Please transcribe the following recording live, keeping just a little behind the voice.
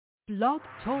Blog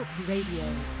Talk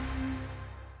Radio.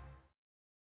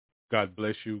 God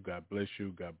bless you. God bless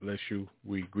you. God bless you.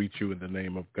 We greet you in the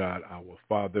name of God, our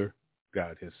Father,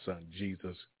 God, his Son,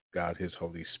 Jesus, God, his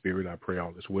Holy Spirit. I pray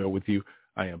all is well with you.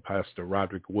 I am Pastor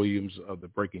Roderick Williams of the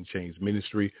Breaking Chains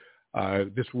Ministry.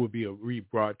 This will be a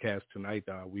rebroadcast tonight.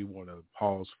 We want to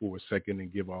pause for a second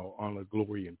and give all honor,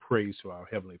 glory, and praise to our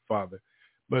Heavenly Father.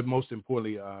 But most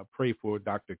importantly, pray for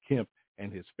Dr. Kemp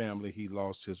and his family. He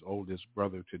lost his oldest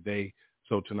brother today.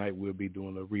 So tonight we'll be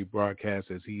doing a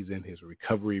rebroadcast as he's in his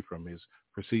recovery from his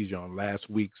procedure on last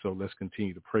week. So let's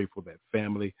continue to pray for that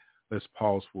family. Let's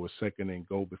pause for a second and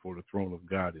go before the throne of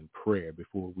God in prayer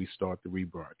before we start the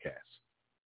rebroadcast.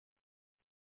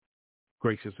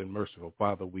 Gracious and merciful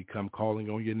Father, we come calling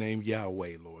on your name,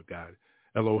 Yahweh, Lord God.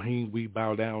 Elohim, we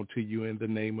bow down to you in the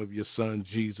name of your Son,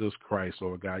 Jesus Christ,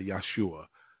 Lord God, Yeshua.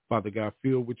 Father God,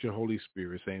 filled with your Holy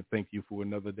Spirit, saying thank you for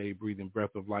another day, breathing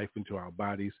breath of life into our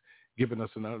bodies, giving us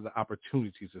another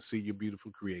opportunity to see your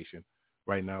beautiful creation.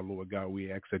 Right now, Lord God,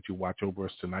 we ask that you watch over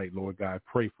us tonight, Lord God.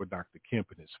 Pray for Dr. Kemp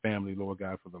and his family, Lord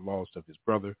God, for the loss of his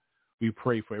brother. We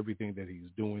pray for everything that he's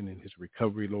doing in his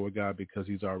recovery, Lord God, because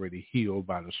he's already healed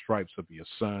by the stripes of your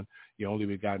Son, your only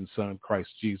begotten Son, Christ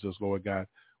Jesus, Lord God.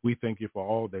 We thank you for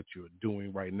all that you're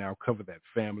doing right now. Cover that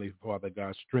family, Father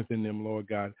God. Strengthen them, Lord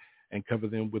God, and cover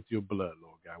them with your blood,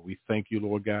 Lord God. We thank you,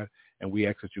 Lord God, and we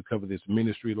ask that you cover this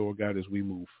ministry, Lord God, as we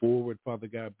move forward, Father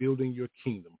God, building your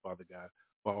kingdom, Father God,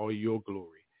 for all your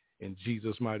glory. In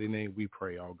Jesus' mighty name we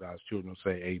pray. All God's children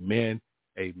say amen,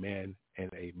 amen,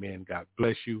 and amen. God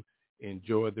bless you.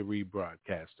 Enjoy the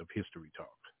rebroadcast of History Talk.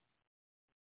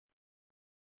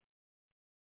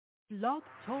 Blog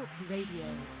Talk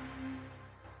Radio.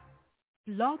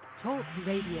 Blog Talk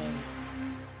Radio.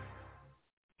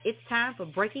 It's time for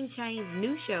Breaking Chains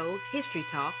new show, History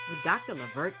Talk, with Dr.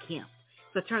 Levert Kemp.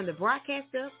 So turn the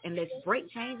broadcast up and let's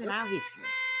break chains in our history.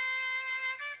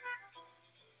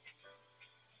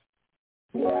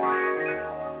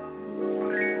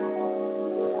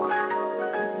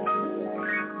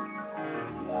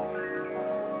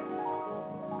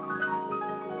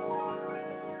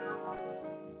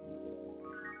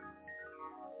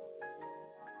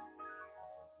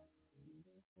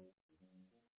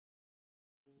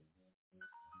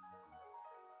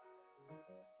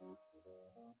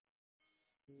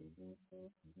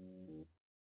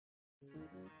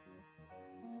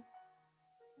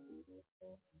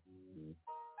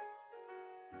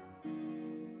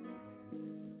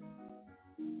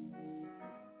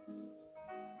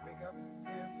 Wake up,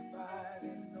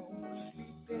 everybody, no more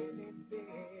sleeping in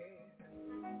bed.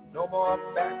 No more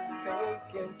back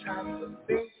thinking, time for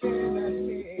thinking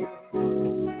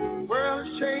ahead. World's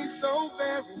changed so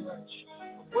very much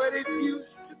from what it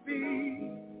used to be.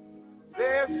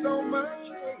 There's so much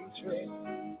hatred,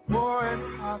 war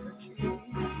and poverty.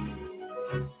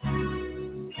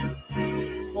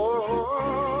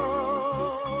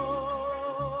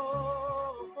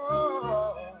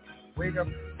 Wake up,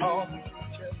 all the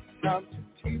teachers, come to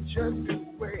teach us the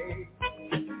way.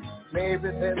 Maybe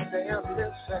then they'll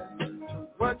listen to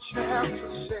what you have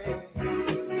to say.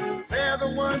 They're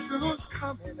the ones who's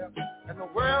coming up, and the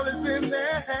world is in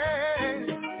their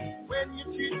hands. When you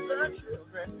teach the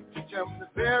children, teach them the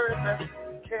very best you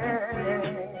can.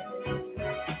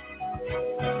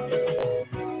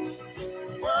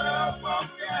 World won't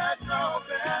get no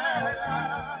better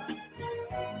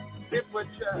if we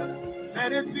just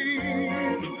let it be.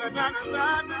 Na, na,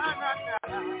 na, na, na,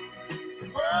 na.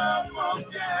 World won't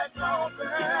get no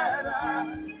better.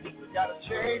 We gotta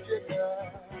change it,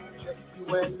 girl. Just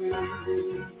you and me.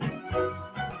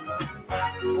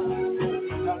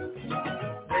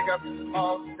 Wake up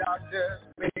all the doctors,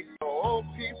 make the old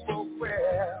people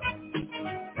well.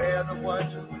 They're the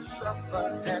ones who suffer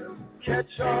and who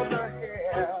catch all the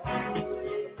hair.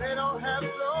 They don't have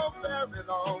so very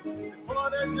long before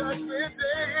their judgment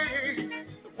day.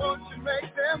 So won't you make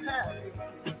them happy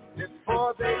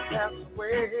before they pass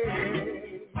away?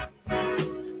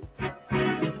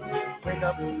 Wake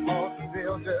up all the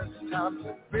builders, time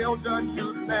to build a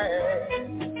new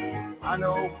land. I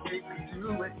know we can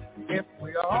do it if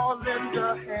we all lend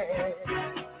a hand.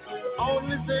 The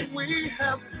only thing we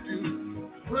have to do,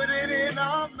 put it in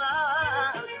our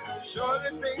minds.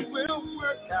 Surely things will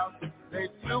work out. They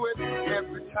do it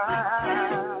every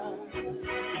time.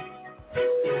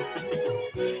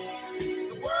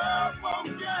 The world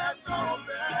won't get no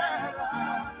better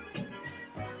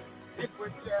if we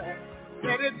just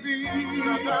let it be. Na,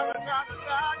 na, na,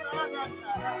 na, na,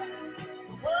 na.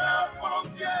 The world won't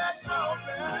get no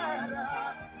better.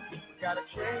 We gotta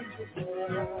change it,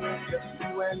 girl, just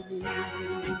you and me.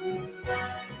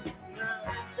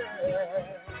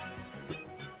 Yeah.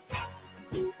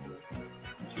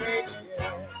 Change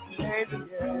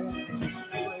again.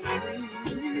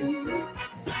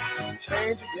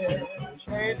 Change again.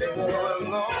 Change again. Do it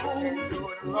alone. Do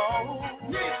it alone.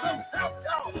 Need some help,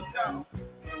 y'all.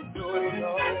 Do it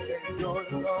alone. Do it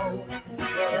alone.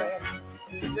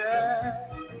 Yeah.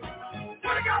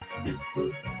 Wake up.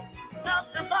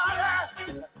 Everybody.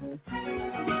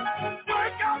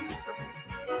 Wake up.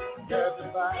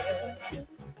 Everybody.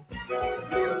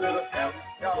 Need a little help,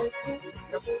 y'all.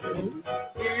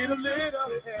 Need a little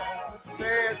help.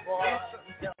 Bad boy.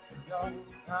 Help, y'all.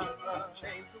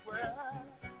 Change the world.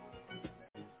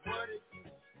 What it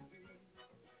used to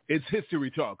be. It's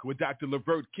History Talk with Dr.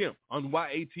 Levert Kemp on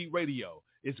YAT Radio.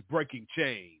 It's Breaking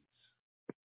Chains.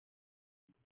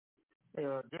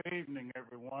 Good evening,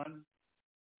 everyone.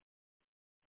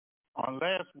 On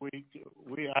last week,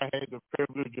 I had the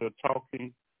privilege of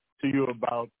talking to you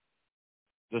about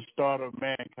the start of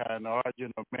mankind, the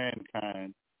origin of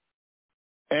mankind.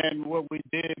 And what we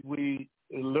did, we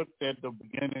looked at the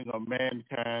beginning of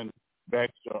mankind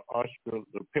back to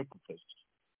Australopithecus.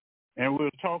 And we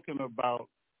were talking about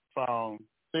found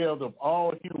cells of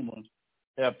all humans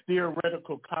have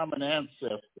theoretical common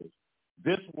ancestors.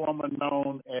 This woman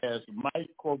known as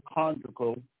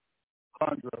mitochondrial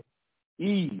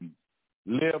Eve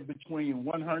lived between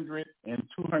 100 and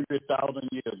 200,000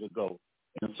 years ago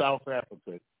in South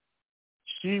Africa.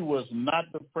 She was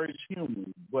not the first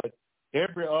human, but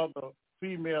every other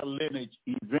female lineage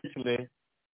eventually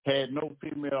had no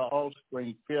female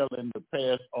offspring failing to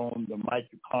pass on the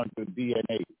mitochondrial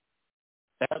DNA.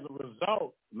 As a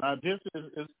result, now this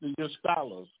is your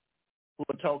scholars who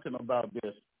are talking about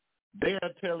this. They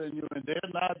are telling you, and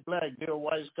they're not black, they're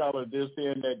white scholars, they're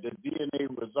saying that the DNA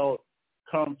result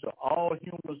comes to all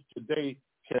humans today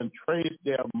can trace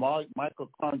their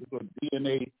mitochondrial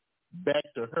DNA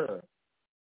back to her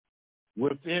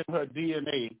within her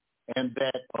DNA, and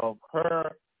that of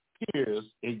her peers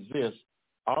exist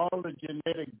all the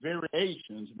genetic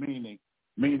variations, meaning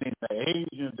the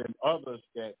Asians and others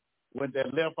that when they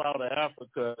left out of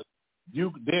Africa,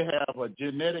 they have a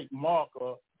genetic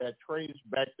marker that traces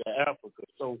back to Africa.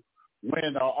 So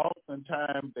when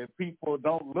oftentimes the people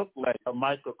don't look like a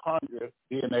mitochondria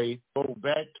DNA, go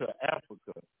back to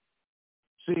Africa.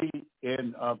 See,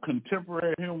 in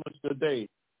contemporary humans today,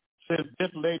 since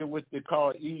this lady, which they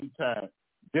call Eve time,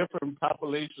 different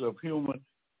populations of humans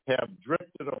have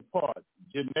drifted apart,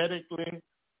 genetically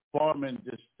forming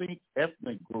distinct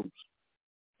ethnic groups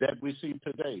that we see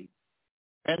today.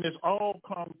 And it's all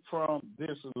come from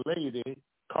this lady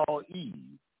called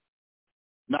Eve.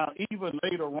 Now, even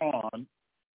later on,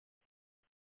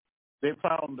 they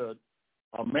found a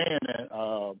man,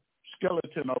 a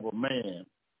skeleton of a man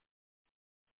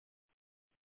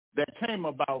that came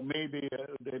about maybe,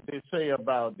 they say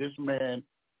about this man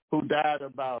who died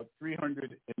about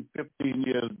 315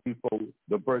 years before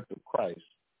the birth of Christ.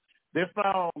 They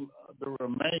found the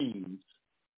remains.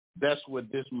 That's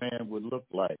what this man would look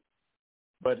like.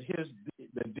 But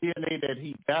the DNA that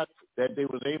he got, that they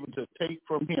was able to take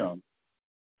from him,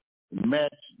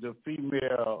 matched the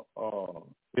female,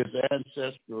 his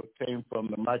ancestor came from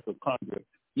the mitochondria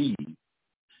Eve,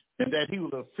 and that he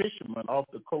was a fisherman off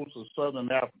the coast of southern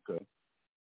Africa,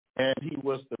 and he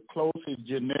was the closest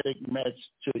genetic match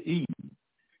to Eve.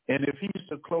 And if he's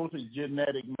the closest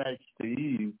genetic match to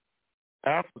Eve,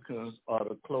 Africans are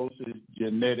the closest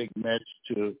genetic match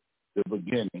to the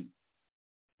beginning.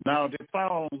 Now they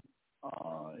found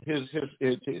his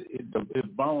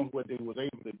bones, where they was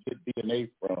able to get DNA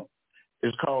from,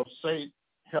 is called St.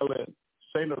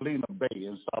 Helena Bay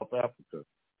in South Africa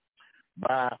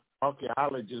by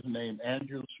archaeologist named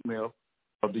Andrew Smith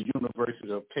of the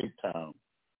University of Cape Town.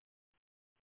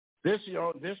 This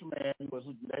man was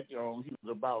that young. He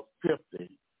was about 50,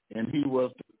 and he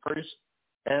was the first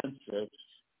ancestor,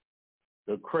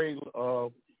 the cradle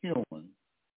of human,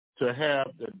 to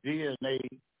have the DNA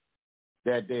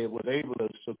that they were able to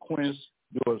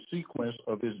do a sequence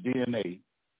of his DNA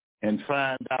and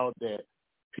find out that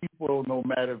people, no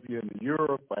matter if you're in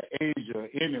Europe or Asia or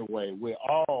anyway, we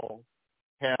all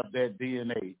have that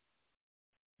DNA.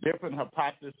 Different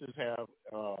hypotheses have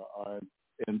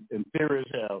and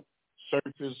theories have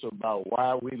surfaced about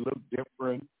why we look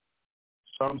different.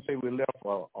 Some say we left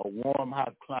a warm,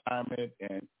 hot climate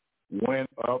and went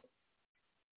up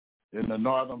in the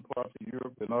northern parts of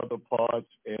Europe and other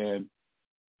parts, and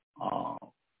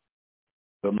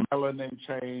the melanin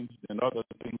changed and other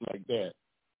things like that.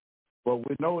 But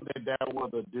we know that there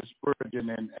was a dispersion,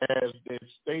 and as they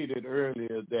stated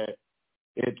earlier, that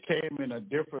it came in a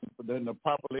different than the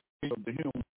population of the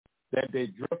human, that they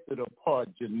drifted apart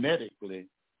genetically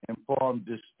and formed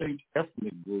distinct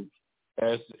ethnic groups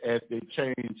as they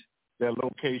change their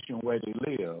location where they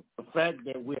live. The fact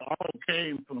that we all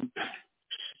came from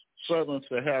southern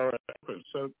Sahara,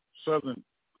 southern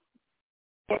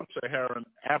sub-Saharan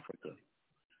Africa.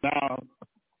 Now,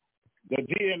 the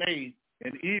DNA,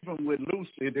 and even with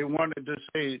Lucy, they wanted to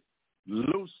say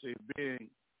Lucy being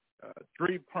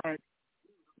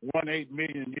 3.18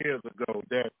 million years ago,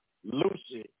 that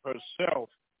Lucy herself,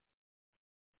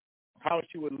 how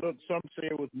she would look, some say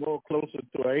it was more closer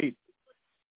to an 8.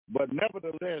 But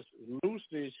nevertheless,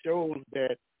 Lucy shows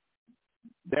that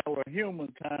there were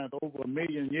humankind over 1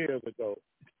 million years ago.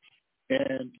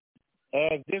 And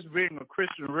as this being a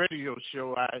Christian radio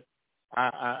show,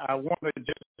 I want to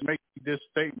just make this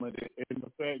statement in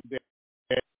the fact that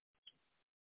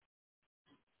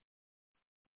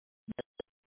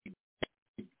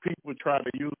people try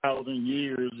to use 1,000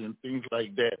 years and things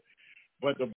like that.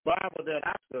 But the Bible that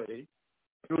I study,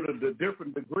 through the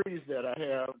different degrees that I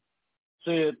have,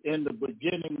 said in the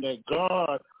beginning that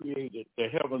God created the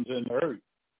heavens and the earth.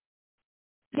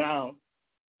 Now,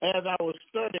 as I was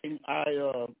studying,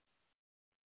 I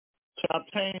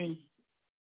obtained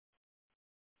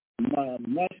my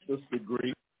master's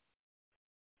degree.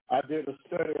 I did a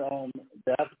study on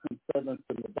the African presence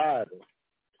in the Bible.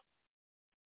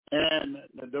 And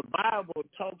the Bible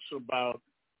talks about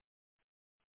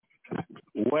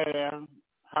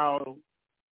how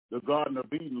the Garden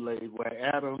of Eden lay,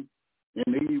 where Adam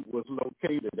and Eve was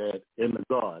located at in the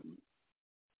garden.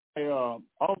 I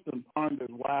often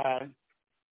pondered why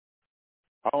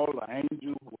all the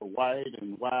angels were white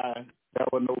and why there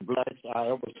were no blacks I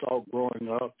ever saw growing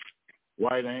up.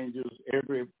 White angels,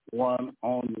 everyone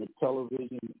on the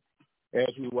television,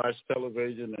 as we watched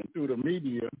television and through the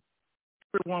media,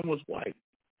 everyone was white.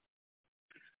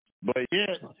 But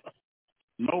yet,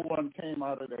 no one came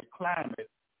out of that climate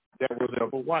that was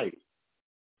ever white.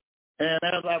 And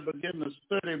as I began to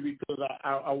study, because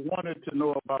I wanted to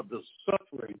know about the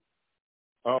suffering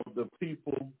of the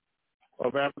people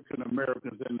of African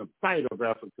Americans and the fight of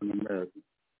African Americans.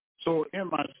 So in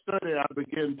my study, I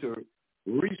began to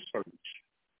research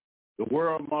the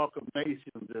World Mark of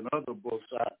Nations and other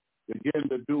books. I began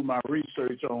to do my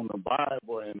research on the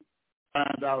Bible and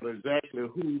find out exactly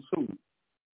who's who.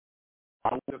 I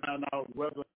want to find out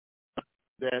whether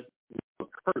that was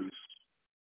a curse.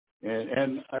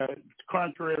 And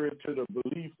contrary to the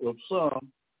belief of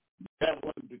some, that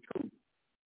wasn't the truth,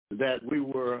 that we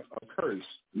were a curse.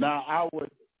 Now, I would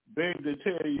beg to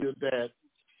tell you that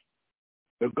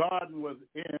the garden was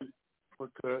in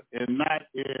Africa and not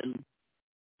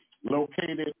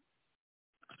located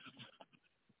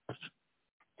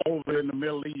over in the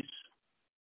Middle East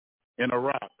in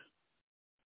Iraq.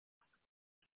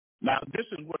 Now, this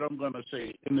is what I'm going to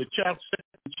say. In the second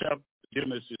chapter of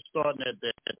Genesis, starting at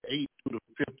that 8 to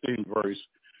the 15th verse,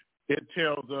 it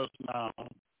tells us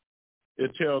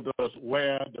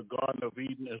where the Garden of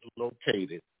Eden is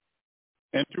located.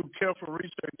 And through careful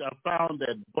research, I found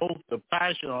that both the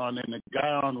Pishon and the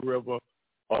Gihon River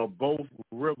are both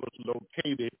rivers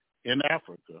located in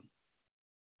Africa.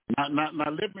 Now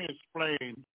let me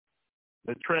explain.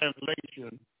 The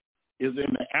translation is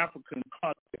in the African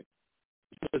context.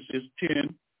 Genesis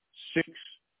 10, 6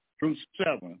 through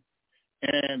 7.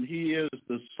 And he is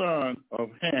the son of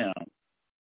Ham.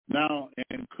 Now,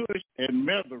 and Cush and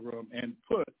Mizraim and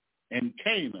Put and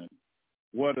Canaan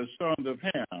were the sons of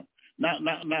Ham. Now,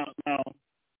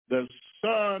 the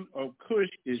son of Cush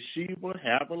is Sheba,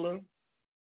 Havilah,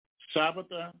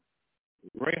 Sabbathah,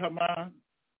 Rehamah,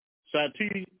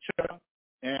 Saticha,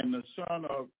 and the son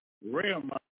of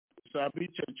Rehamah,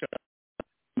 Sabicha,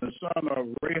 the son of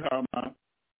Rehamah,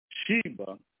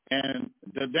 Sheba, and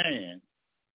Dedan.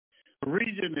 The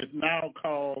region is now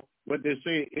called, what they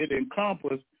say it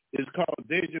encompasses, is called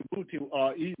Djibouti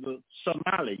or either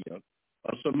Somalia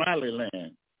or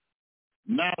Somaliland.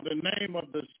 Now the name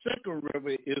of the second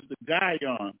river is the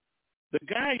Gihon. The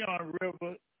Gihon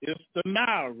River is the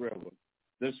Nile River,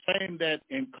 the same that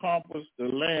encompasses the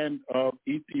land of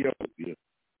Ethiopia.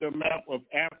 The map of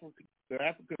Africa, the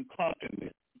African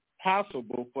continent,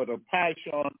 possible for the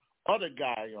Pishon or the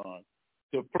Gihon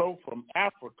to flow from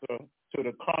Africa to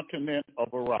the continent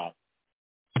of Iraq.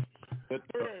 The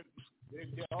third,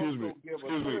 Excuse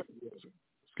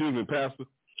me, Pastor.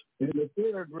 And the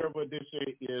third river, they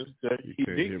say, is the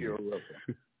Ezekiel River.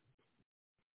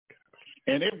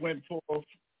 And it went forth,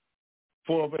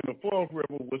 and the fourth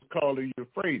river was called the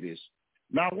Euphrates.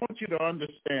 Now, I want you to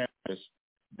understand this,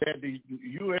 that the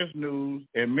U.S. News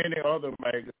and many other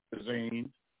magazines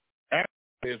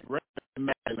is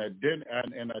recognized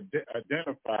and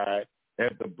identified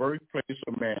as the birthplace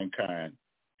of mankind.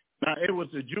 Now, it was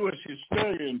the Jewish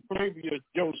historian Flavius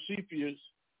Josephus,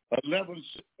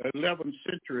 11th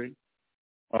century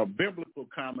biblical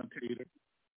commentator,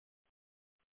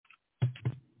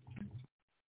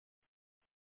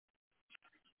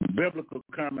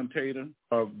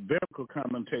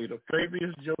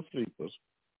 Flavius Josephus,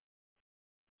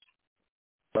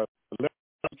 11th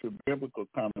century biblical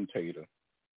commentator,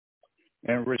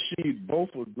 and Rashid both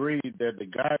agreed that the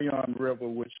Gihon River,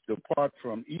 which departs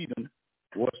from Eden,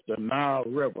 was the Nile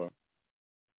River.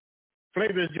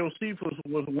 Flavius Josephus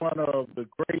was one of the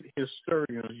great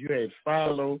historians. You had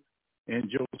Philo and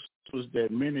Josephus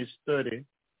that many study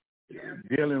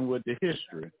dealing with the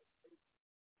history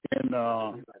and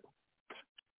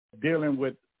dealing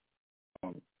with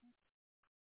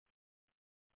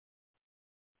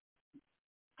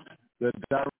the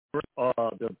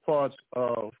parts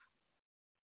of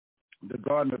the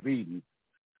Garden of Eden.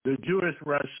 The Jewish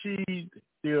Rashid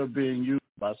still being used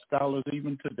by scholars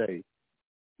even today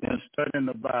in studying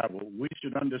the Bible. We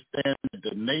should understand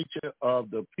the nature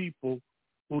of the people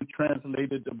who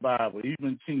translated the Bible.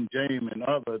 Even King James and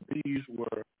others, these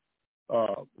were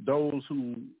those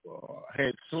who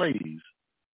had slaves.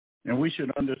 And we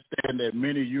should understand that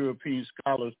many European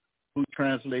scholars who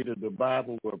translated the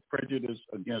Bible were prejudiced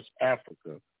against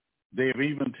Africa. They've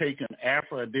even taken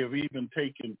they've even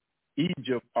taken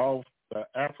Egypt off the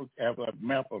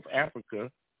map of Africa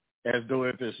as though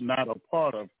if it's not a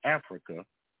part of Africa,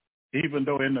 even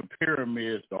though in the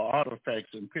pyramids, the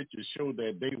artifacts and pictures show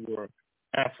that they were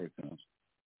Africans.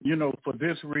 You know, for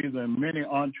this reason, many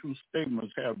untrue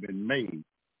statements have been made,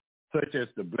 such as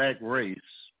the black race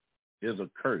is a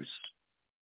curse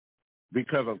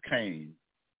because of Cain.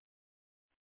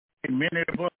 And many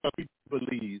of us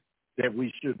believe that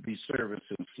we should be servants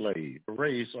and slaves. The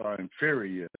race are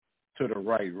inferior to the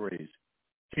right race.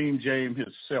 King James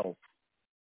himself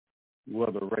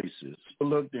were the racist.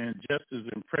 Look, the injustice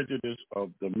and prejudice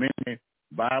of the many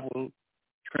Bible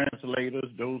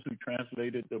translators, those who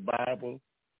translated the Bible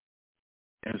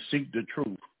and seek the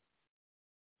truth.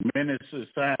 Many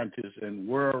scientists and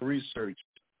world research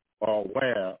are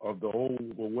aware of the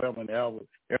overwhelming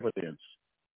evidence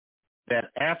that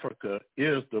Africa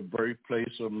is the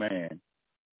birthplace of man,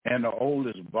 and the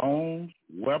oldest bones,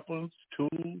 weapons,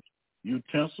 tools,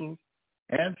 utensils,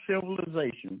 and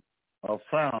civilization are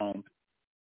found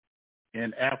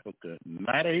in Africa,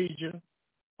 not Asia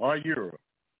or Europe.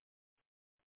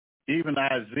 Even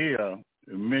Isaiah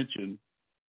mentioned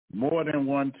more than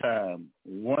one time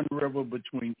one river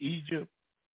between Egypt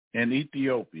and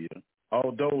Ethiopia,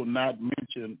 although not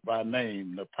mentioned by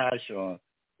name. The Pishon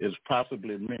is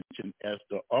possibly mentioned as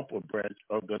the upper branch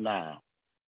of the Nile.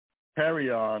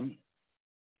 Parion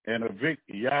and Avik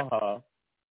Yaha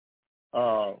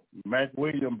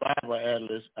McWilliam Bible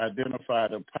Atlas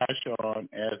identified the Pishon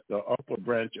as the upper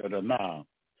branch of the Nile.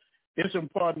 It's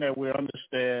important that we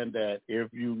understand that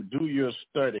if you do your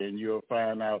study and you'll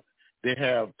find out they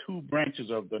have two branches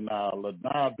of the Nile. The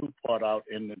Nile do part out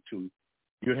into two.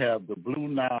 You have the Blue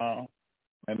Nile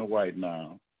and the White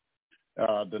Nile.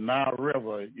 The Nile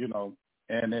River, you know,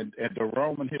 and the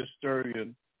Roman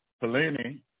historian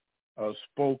Pliny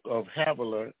spoke of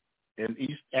Havilah in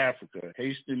East Africa.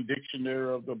 Hastings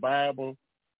Dictionary of the Bible,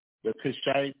 the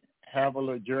Cushite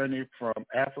Havilah journey from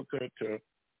Africa to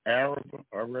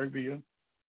Arabia.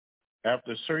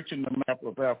 After searching the map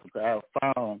of Africa, I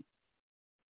found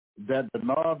that the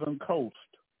northern coast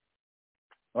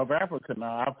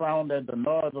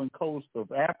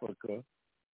of Africa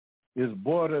is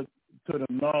bordered to the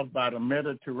north by the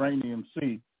Mediterranean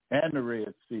Sea and the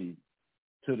Red Sea.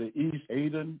 To the east,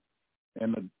 Aden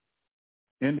and the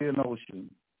Indian Ocean.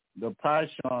 The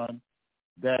Pishon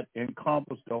that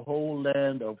encompassed the whole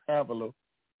land of Havilah,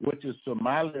 which is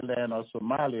Somaliland or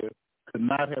Somalia, could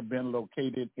not have been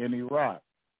located in Iraq.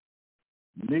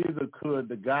 Neither could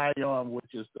the Gihon,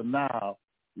 which is the Nile,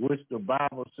 which the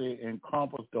Bible says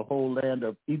encompassed the whole land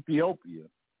of Ethiopia.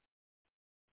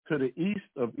 To the east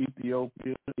of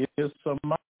Ethiopia is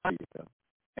Somalia,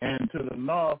 and to the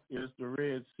north is the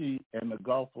Red Sea and the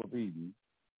Gulf of Eden.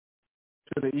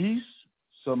 To the east,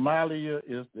 Somalia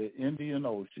is the Indian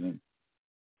Ocean.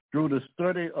 Through the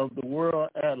study of the World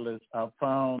Atlas, I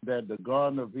found that the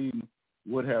Garden of Eden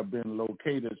would have been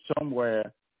located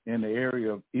somewhere in the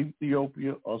area of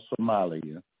Ethiopia or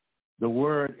Somalia. The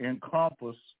word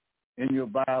encompass in your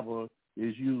Bible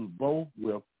is used both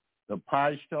with the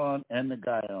Pishon and the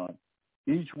Gihon.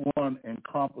 Each one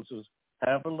encompasses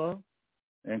Havilah,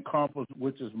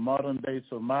 which is modern-day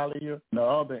Somalia, and the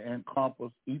other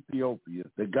encompasses Ethiopia.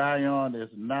 The Gihon is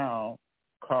now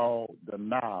called the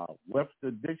Nile.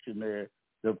 Webster Dictionary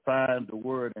defines the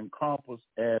word encompass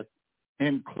as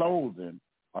enclosing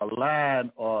a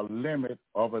line or limit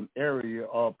of an area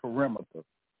or perimeter,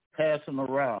 passing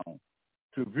around.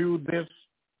 To view this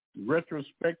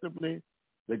retrospectively,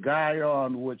 the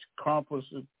Guyana which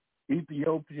encompasses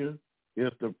Ethiopia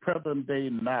is the present-day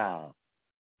Nile.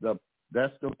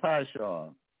 That's the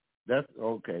Pishon. That's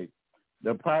okay.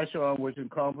 The Pishon, which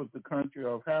encompasses the country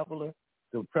of Havilah,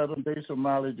 the present-day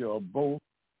Somalia, are both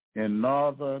in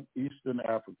northern eastern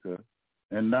Africa.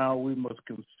 And now we must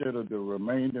consider the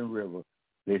remaining river,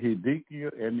 the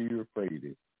Hiddekel and the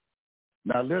Euphrates.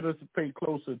 Now let us pay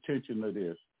close attention to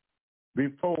this.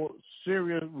 With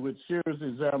serious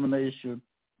examination,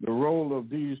 the role of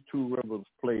these two rivers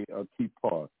play a key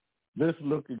part. Let's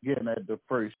look again at the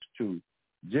first two.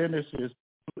 Genesis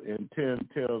 2:10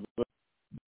 tells us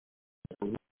that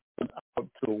went out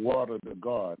to water the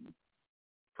garden.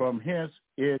 From hence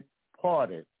it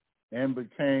parted and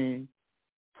became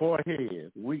four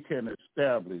heads. We can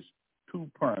establish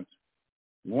 2 points.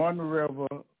 One river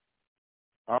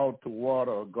out to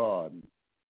water a garden.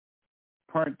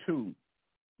 Point 2,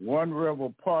 one river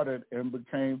parted and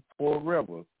became 4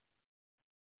 rivers.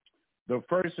 The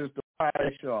first is the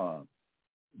Pishon,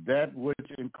 that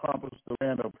which encompassed the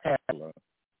land of Havilah,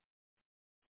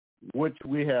 which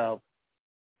we have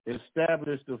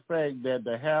established the fact that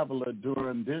the Havilah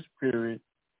during this period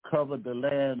covered the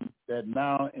land that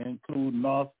now include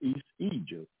northeast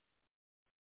Egypt,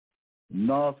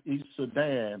 northeast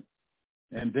Sudan,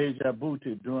 and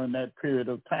Djibouti during that period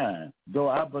of time, though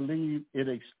I believe it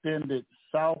extended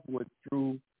southward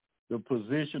through the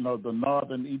position of the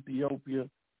northern Ethiopia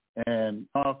and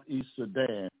northeast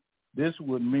Sudan. This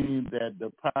would mean that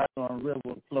the Pishon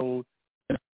River flowed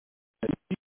in the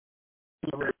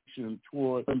east direction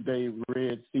toward the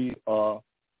Red Sea or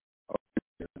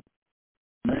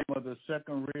the name of the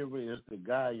second river is the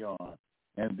Guyana,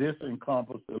 and this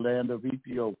encompasses the land of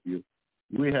Ethiopia.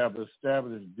 We have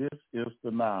established this is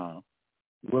the Nile,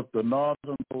 with the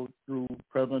northern road through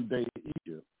present-day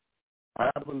Egypt. I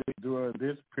believe during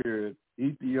this period,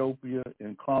 Ethiopia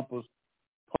encompassed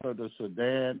part of the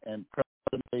Sudan and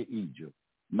present-day Egypt.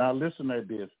 Now listen at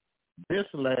this. This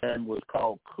land was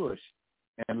called Cush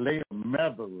and later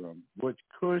Methorim, which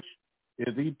Cush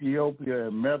is Ethiopia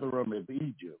and Methorim is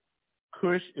Egypt.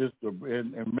 Cush is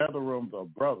and Methorim are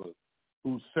brothers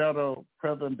who settled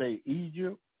present-day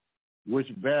Egypt, which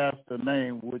bears the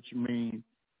name which means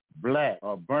black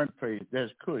or burnt face.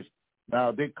 That's Cush.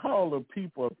 Now, they call the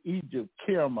people of Egypt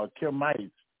Kemp or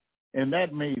Kemites, and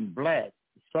that means black.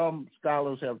 Some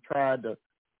scholars have tried to,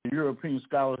 European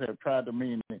scholars have tried to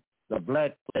mean the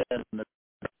black land and the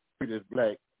street is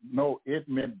black. No, it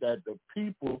meant that the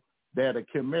people that the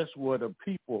Kemites were the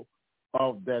people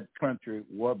of that country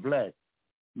were black.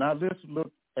 Now, let's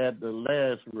look at the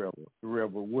last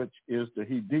river, which is the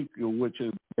Hiddekel, which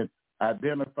has been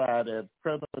identified as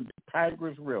present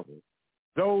Tigris River.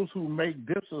 Those who make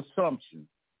this assumption,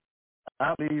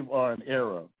 I believe, are in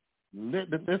error.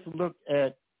 Let's look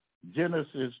at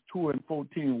Genesis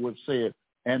 2:14, which said,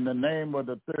 and the name of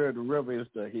the third river is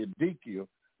the Hiddekel.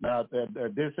 Now,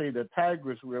 they say the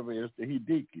Tigris River is the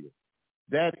Hiddekel.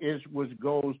 That is which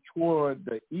goes toward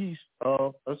the east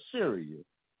of Assyria.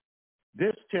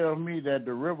 This tells me that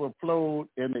the river flowed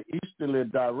in the easterly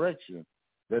direction.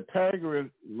 The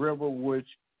Tigris River, which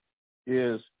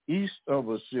is east of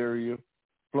Assyria,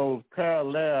 flows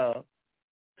parallel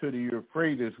to the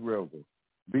Euphrates River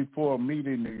before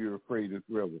meeting the Euphrates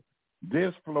River.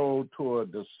 This flowed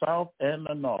toward the south and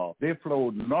the north. They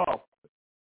flowed north.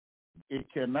 It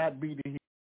cannot be the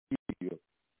Hiddekel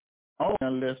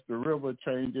unless the river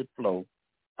changed its flow.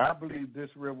 I believe this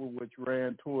river, which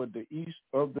ran toward the east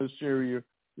of the Assyria,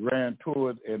 ran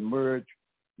toward and merged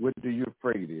with the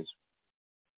Euphrates.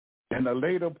 In the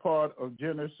later part of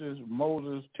Genesis,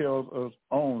 Moses tells us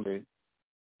only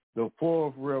the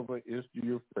fourth river is the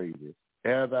Euphrates.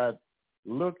 As I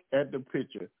look at the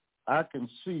picture, I can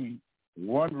see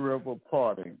one river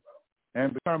parting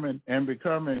and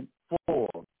becoming four.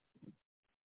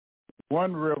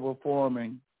 One river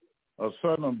forming a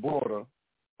southern border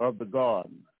of the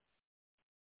garden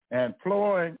and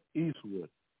flowing eastward.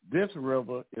 This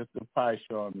river is the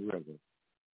Pishon River.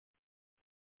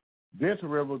 This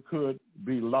river could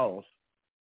be lost,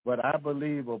 but I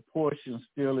believe a portion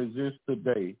still exists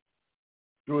today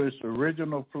through its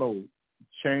original flow,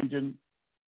 changing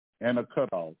and a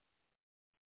cutoff.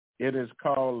 It is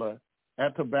called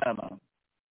Atabana,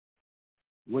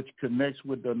 which connects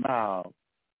with the Nile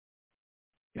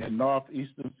in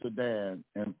northeastern Sudan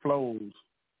and flows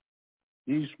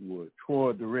eastward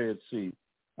toward the Red Sea.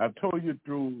 I've told you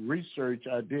through research,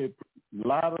 I did a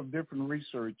lot of different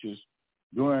researches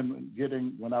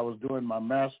when I was doing my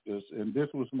master's, and this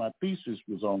was my thesis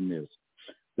was on this.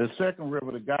 The second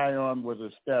river, the Guyana, was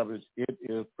established. It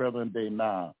is present-day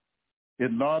Nile.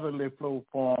 Its northerly flow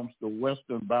forms the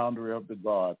western boundary of the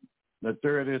garden. The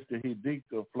third is the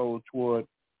Hidika flow toward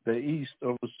the east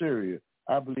of Assyria.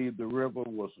 I believe the river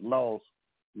was lost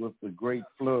with the great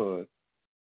flood.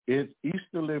 Its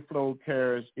easterly flow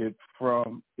carries it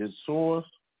from its source,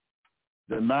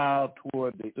 the Nile,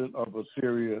 toward the east of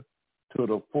Assyria to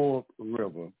the fourth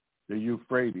river, the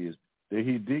Euphrates. The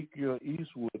Hidika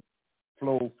eastward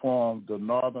flow forms the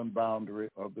northern boundary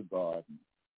of the garden.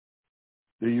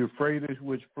 The Euphrates,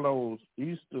 which flows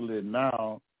easterly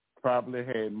now, probably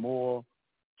had more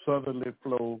southerly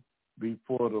flow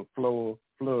before the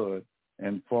flood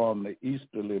and formed the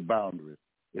easterly boundary.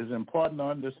 It's important to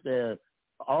understand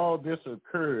all this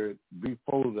occurred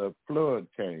before the flood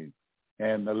came,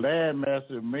 and the land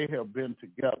masses may have been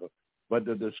together, but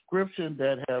the description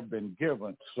that have been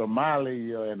given,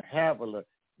 Somalia and Havilah,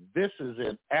 this is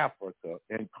in Africa,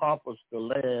 encompass the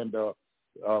land of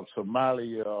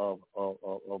Somalia,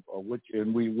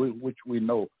 which we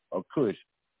know of Cush.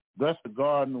 Thus, the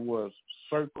garden was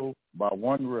circled by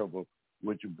one river,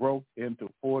 which broke into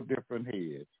 4 different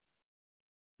heads.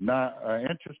 Now, an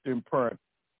interesting part,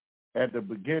 at the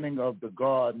beginning of the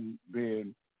garden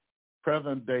being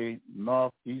present-day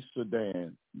northeast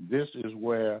Sudan, this is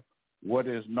where what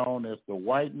is known as the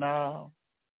White Nile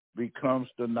becomes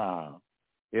the Nile.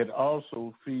 It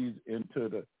also feeds into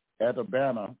the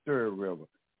Atabana third river.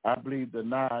 I believe the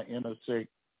Nile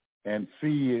intersects and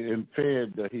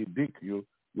fed the Hidika,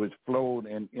 which flowed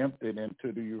and emptied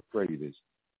into the Euphrates.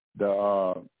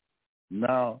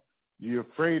 Now, the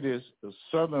Euphrates, the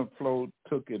southern flow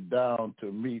took it down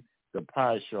to meet the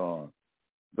Pishon.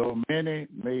 Though many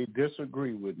may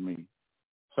disagree with me,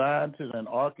 scientists and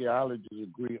archaeologists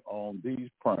agree on these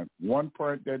points. One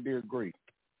point that they agree,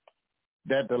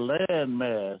 that the land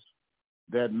mass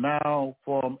that now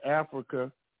form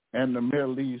Africa and the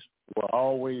Middle East were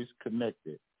always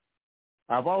connected.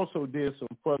 I've also did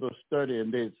some further study,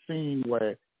 and they've seen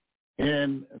where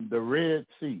in the Red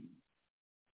Sea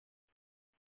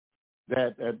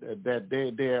that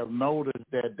they have noticed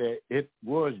that it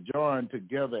was joined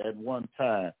together at one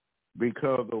time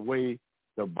because of the way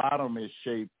the bottom is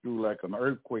shaped through like an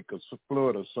earthquake or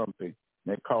flood or something.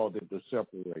 They called it the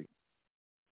separate.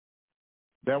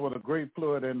 There was a great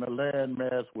flood and the land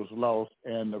mass was lost,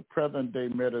 and the present-day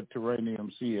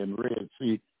Mediterranean Sea and Red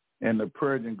Sea and the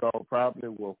Persian Gulf probably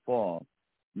were formed.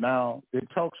 Now, it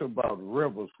talks about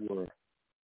rivers were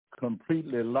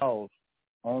completely lost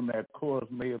on that course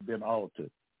may have been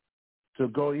altered. To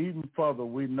go even further,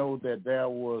 we know that there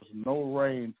was no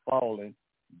rain falling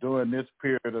during this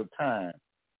period of time.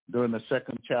 During the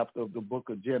second chapter of the book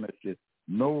of Genesis,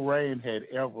 no rain had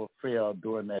ever fell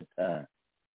during that time.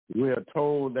 We are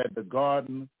told that the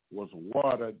garden was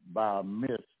watered by a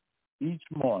mist each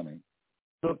morning.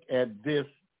 Look at this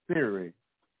theory,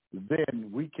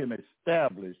 then we can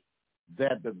establish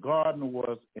that the garden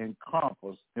was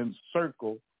encompassed,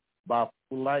 encircled by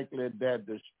likely that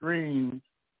the streams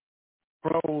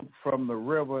flowed from the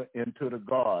river into the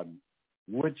garden,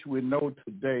 which we know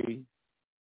today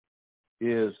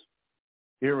is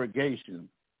irrigation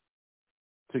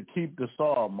to keep the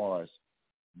soil moist.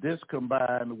 This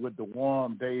combined with the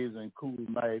warm days and cool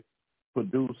nights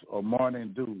produce a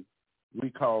morning dew we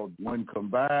call, when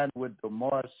combined with the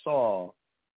moist soil,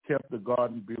 kept the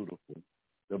garden beautiful.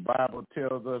 The Bible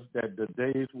tells us that the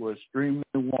days were extremely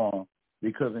warm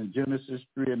because in Genesis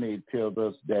 3:8 tells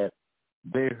us that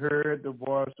they heard the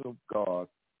voice of God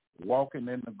walking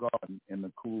in the garden in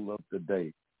the cool of the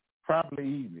day, probably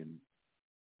evening.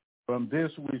 From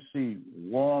this we see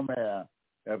warm air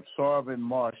absorbing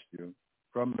moisture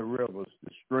from the rivers,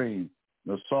 the stream,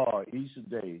 the soil each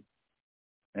day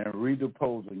and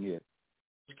redeposing it,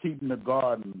 keeping the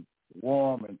garden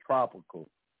warm and tropical.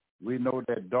 We know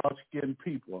that dark-skinned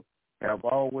people have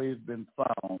always been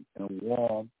found in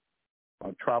warm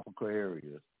tropical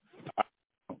areas. I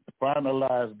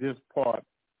finalize this part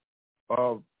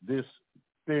of this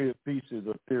thesis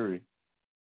or theory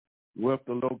with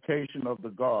the location of the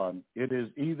garden. It is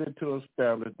easy to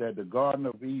establish that the Garden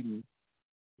of Eden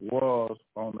was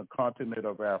on the continent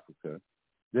of Africa.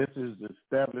 This is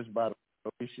established by the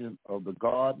location of the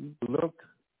garden. Look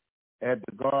at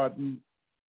the garden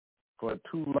for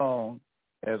too long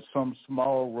as some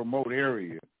small remote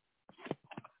area.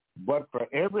 But for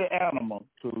every animal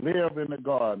to live in the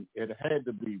garden, it had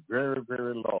to be very,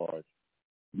 very large.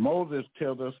 Moses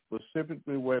tells us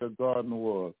specifically where the garden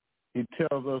was. He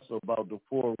tells us about the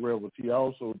 4 rivers. He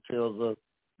also tells us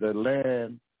the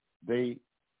land they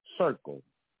circle.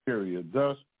 Syria.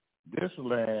 Thus, this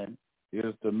land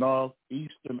is the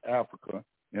northeastern Africa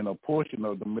and a portion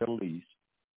of the Middle East,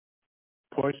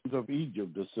 portions of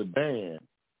Egypt, the Sudan,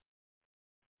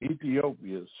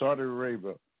 Ethiopia, Saudi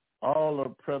Arabia, all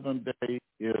of present-day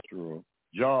Israel,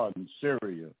 Jordan,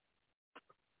 Syria,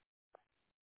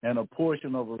 and a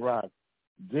portion of Iraq.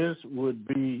 This would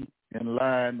be in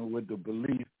line with the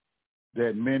belief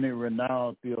that many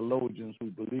renowned theologians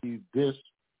who believe this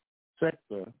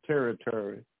sector,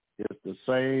 territory, is the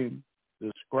same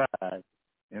described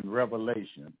in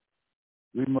Revelation.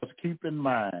 We must keep in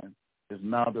mind is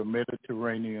now the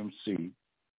Mediterranean Sea.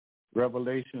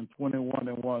 Revelation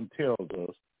 21:1 tells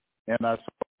us, and I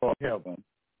saw heaven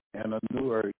and a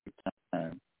new earth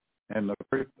time, and the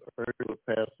first earth was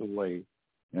passed away,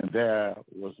 and there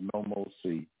was no more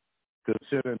sea.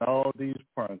 Considering all these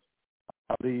points,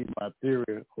 I believe my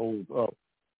theory holds up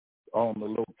on the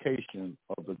location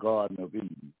of the Garden of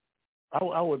Eden.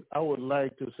 I would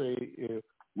like to say if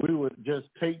we would just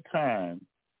take time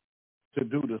to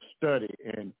do the study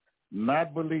and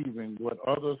not believing what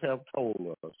others have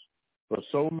told us. For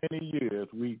so many years,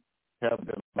 we have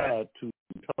been lied to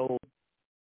and told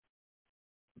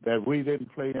that we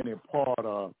didn't play any part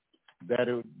of, that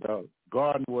the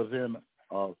garden was in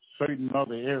a certain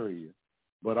other area.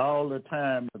 But all the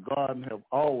time, the garden have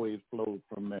always flowed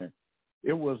from there.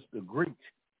 It was the Greek.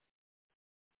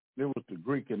 It was the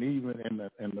Greek, and even in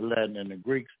the Latin, and the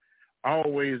Greeks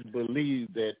always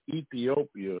believed that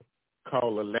Ethiopia,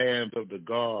 called the land of the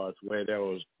gods, where there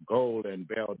was gold and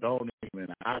Beldonium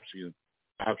and option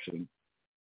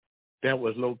that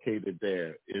was located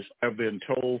there. I've been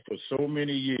told for so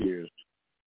many years,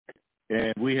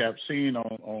 and we have seen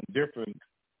on different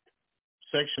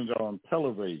sections on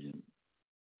television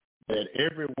that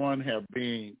everyone have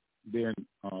been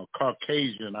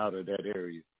Caucasian out of that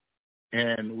area.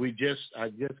 And I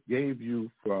just gave you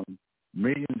from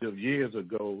millions of years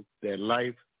ago that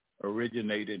life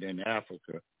originated in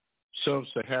Africa,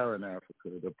 sub-Saharan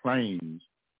Africa, the plains.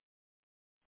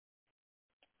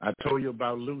 I told you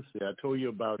about Lucy. I told you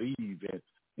about Eve,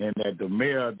 and that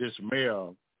this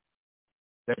male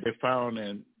that they found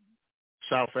in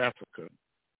South Africa,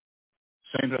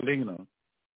 St. Helena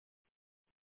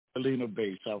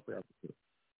Bay, South Africa,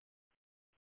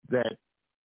 that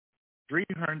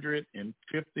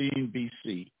 315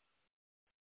 BC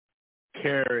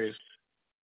carries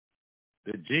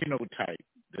the genotype,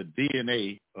 the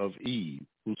DNA of Eve,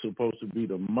 who's supposed to be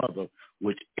the mother,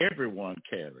 which everyone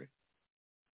carries.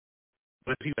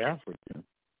 But he's African.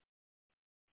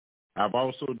 I've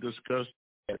also discussed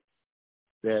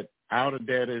that out of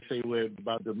that they say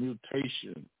about the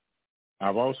mutation.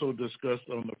 I've also discussed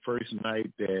on the first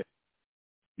night that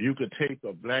you could take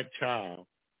a black child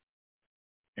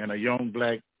and a young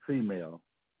black female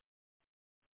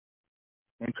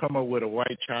and come up with a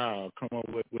white child, come up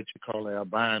with what you call an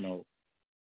albino.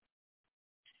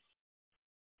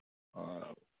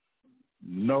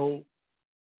 No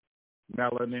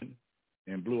melanin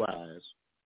and blue eyes,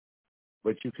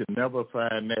 but you can never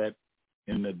find that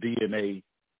in the DNA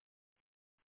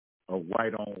of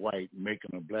white on white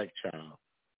making a black child.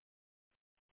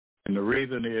 And the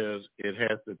reason is it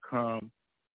has to come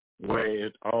where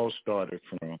it all started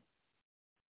from.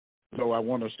 So I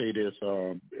want to say this,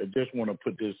 I just want to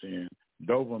put this in,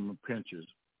 Doberman pinchers.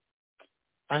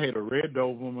 I had a red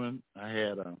Doberman, I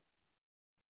had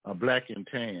a black and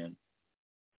tan.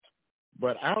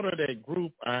 But out of that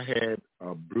group, I had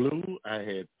a blue, I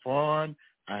had fawn,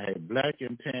 I had black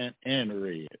and tan, and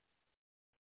red.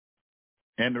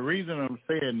 And the reason I'm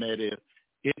saying that is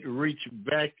it reached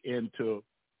back into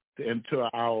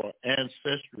our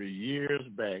ancestry years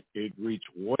back. It reached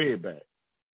way back.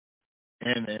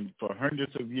 And for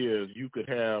hundreds of years, you could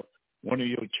have one of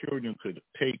your children could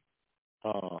take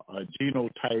a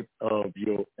genotype of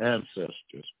your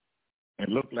ancestors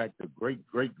and look like the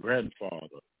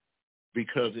great-great-grandfather,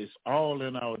 because it's all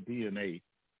in our DNA.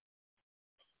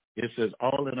 It says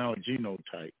all in our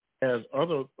genotype. There's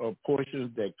other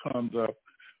portions that comes up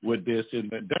with this,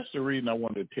 and that's the reason I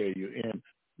wanted to tell you. And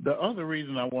the other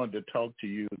reason I wanted to talk to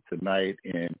you tonight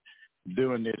and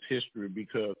doing this history,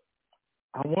 because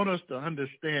I want us to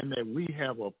understand that we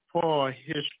have a far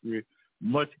history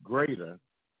much greater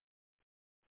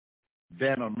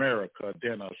than America,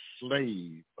 than a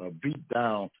slave, a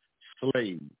beat-down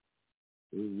slave.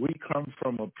 We come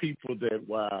from a people that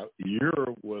while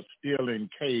Europe was still in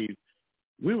caves,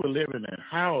 we were living in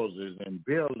houses and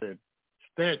building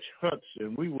thatch huts,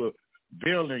 and we were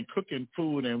building, cooking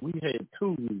food, and we had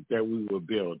tools that we were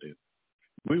building.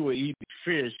 We were eating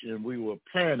fish, and we were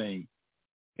planting,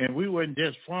 and we weren't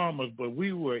just farmers, but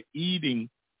we were eating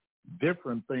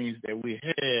different things that we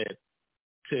had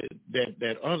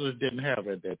that others didn't have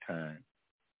at that time.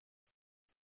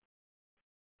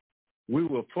 We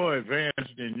were far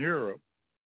advanced in Europe,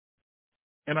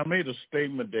 and I made a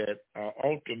statement that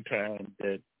oftentimes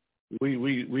that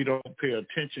we don't pay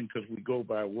attention because we go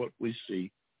by what we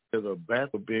see. There's a back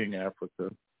of being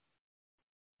Africa,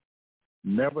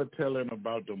 never telling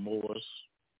about the Moors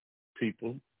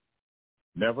people,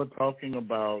 never talking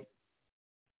about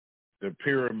the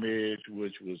pyramids,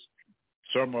 which was,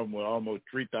 some of them were almost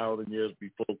 3,000 years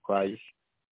before Christ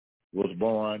was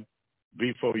born,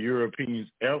 before Europeans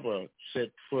ever set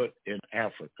foot in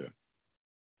Africa.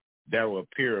 There were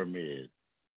pyramids.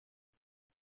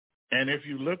 And if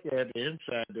you look at the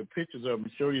inside, the pictures of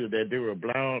them show you that they were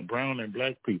brown and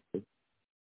black people.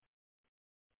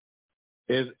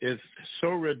 It's so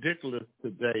ridiculous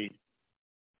today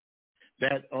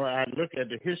that, or I look at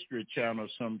the History Channel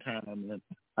sometimes, and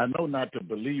I know not to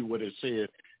believe what it says.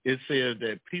 It says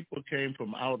that people came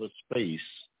from outer space,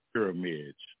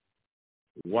 pyramids.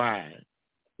 Why?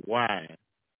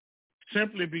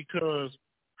 Simply because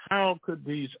how could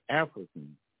these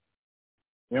Africans,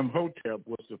 Imhotep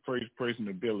was the first person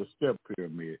to build a step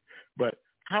pyramid, but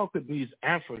how could these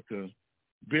Africans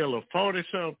build a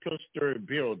 47-plus-story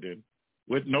building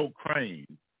with no crane,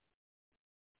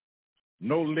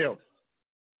 no lift?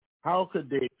 How could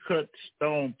they cut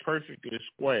stone perfectly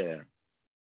square?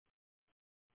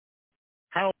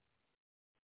 How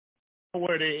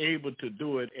were they able to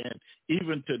do it? And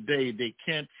even today, they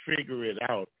can't figure it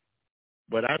out.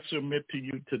 But I submit to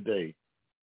you today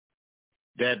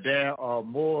that there are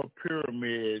more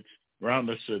pyramids around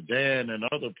the Sudan and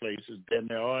other places than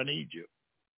there are in Egypt.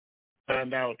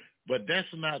 Find out, but that's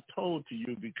not told to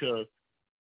you because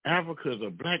Africa is a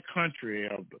black country,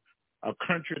 a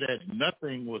country that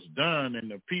nothing was done,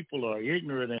 and the people are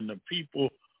ignorant, and the people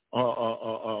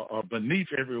are beneath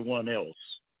everyone else.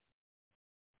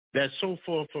 That's so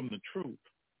far from the truth.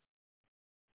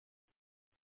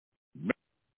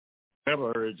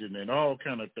 Origin and all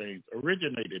kind of things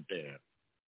originated there.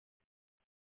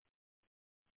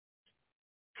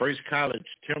 First college,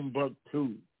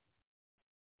 Timbuktu.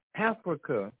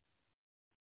 Africa.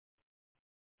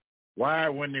 Why,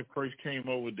 when they first came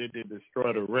over, did they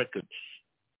destroy the records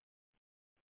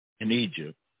in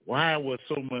Egypt? Why were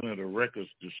so many of the records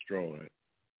destroyed?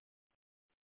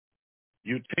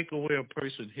 You take away a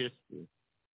person's history.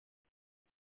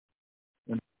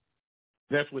 And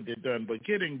that's what they've done. But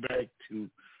getting back to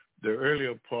the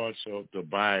earlier parts of the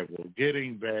Bible,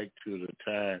 getting back to the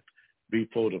time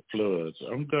before the floods,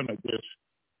 I'm going to just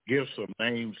give some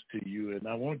names to you, and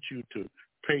I want you to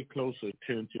pay close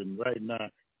attention right now.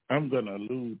 I'm going to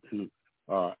allude to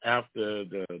after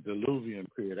the Diluvian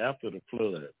period, after the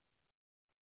flood.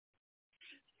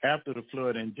 After the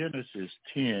flood in Genesis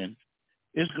 10,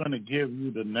 it's going to give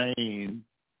you the name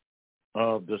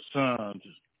of the sons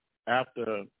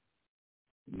after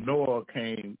Noah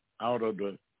came out of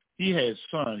he had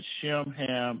sons, Shem,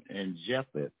 Ham, and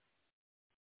Japheth.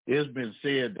 It's been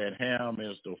said that Ham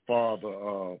is the father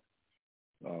of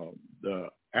the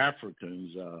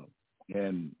Africans,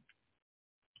 and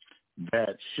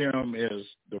that Shem is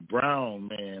the brown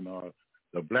man, or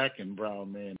the black and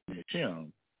brown man in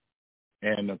Shem,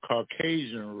 and the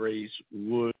Caucasian race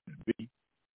would be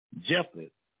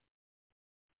Japheth.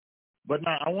 But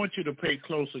now I want you to pay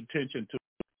close attention to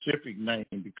a specific name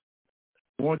because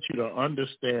I want you to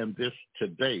understand this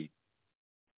today.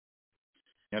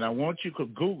 And I want you to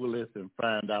Google this and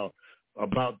find out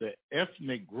about the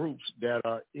ethnic groups that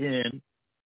are in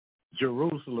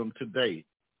Jerusalem today.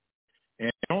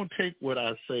 And don't take what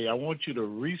I say. I want you to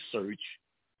research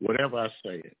whatever I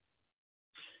say.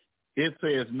 It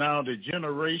says, now the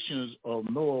generations of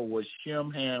Noah was Shem,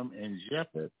 Ham, and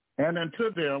Japheth, and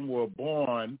unto them were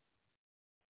born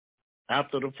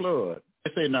after the flood.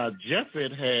 They say, now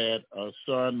Japheth had a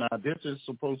son. Now this is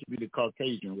supposed to be the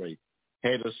Caucasian race.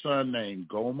 Had a son named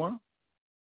Gomer,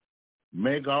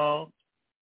 Magog,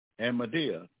 and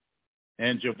Medea,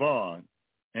 and Javan,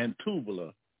 and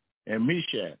Tubal, and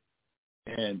Meshach,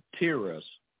 and Tiras.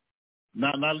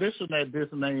 Now listen at this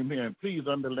name here, and please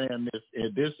underline this.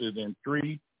 This is in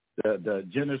 3, the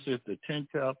Genesis, the 10th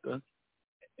chapter,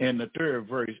 and the 3rd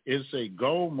verse. It say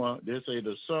Gomer. They say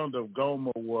the sons of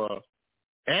Gomer were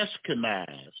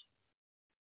Ashkenaz.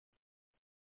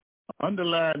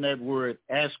 Underline that word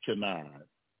Ashkenaz,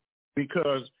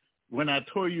 because when I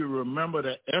told you, remember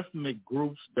the ethnic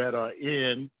groups that are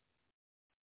in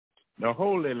the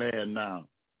Holy Land now,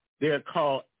 they're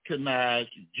called Ashkenaz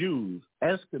Jews.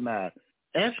 Ashkenaz.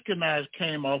 Ashkenaz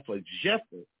came off of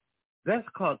Japheth. That's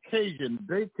Caucasian.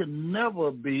 They can never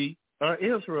be an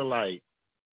Israelite.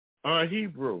 or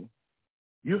Hebrew.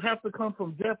 You have to come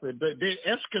from Japheth. They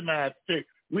Ashkenaz,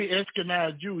 we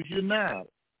Ashkenaz Jews, you're not.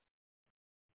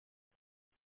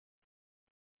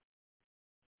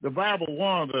 The Bible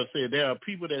warns us that there are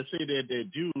people that say that they're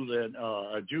Jews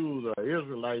and Jews or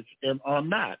Israelites and are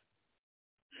not.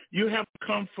 You have to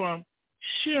come from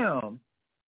Shem.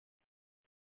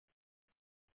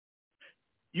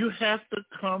 You have to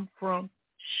come from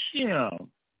Shem.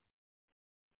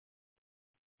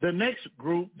 The next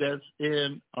group that's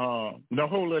in the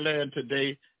Holy Land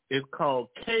today is called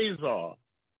Khazar.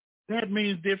 That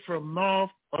means they're from north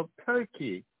of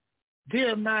Turkey.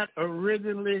 They're not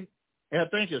originally, I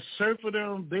think it's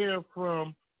Serfdom, they're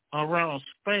from around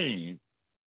Spain.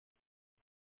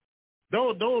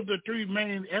 Those are the three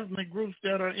main ethnic groups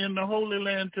that are in the Holy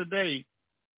Land today.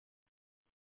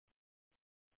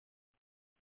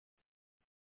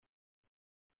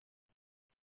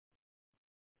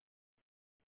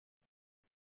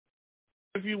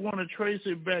 If you want to trace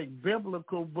it back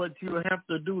biblical, but you have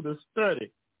to do the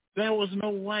study. There was no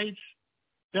whites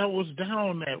that was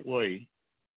down that way.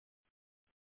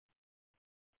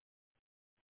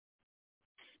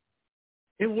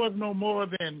 It was no more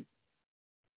than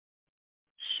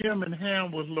Shem and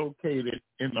Ham was located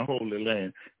in the Holy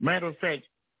Land. Matter of fact,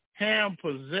 Ham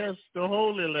possessed the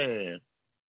Holy Land.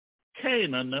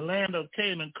 Canaan, the land of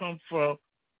Canaan, comes from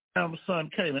Ham's son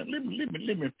Canaan. Let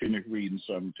me finish reading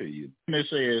something to you. And it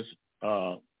says,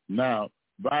 now,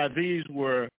 by these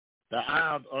were the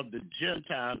isles of the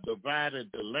Gentiles divided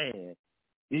the land,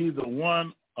 either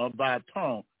one or by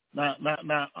tongue. Now,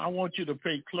 I want you to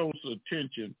pay close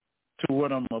attention to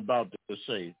what I'm about to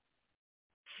say.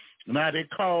 Now, they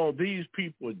call these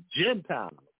people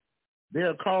Gentiles.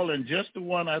 They're calling just the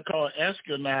one I call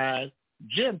Ashkenaz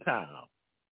Gentile.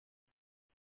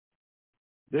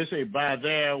 They say by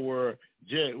there were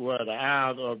the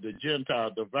isles of the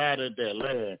Gentiles divided their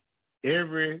land,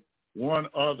 every one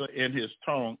other in his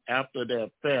tongue after their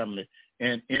family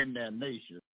and in their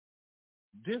nation.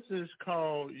 This is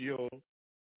called your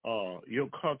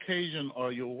Caucasian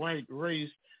or your white race.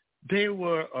 They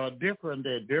were different,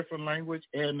 they're different language,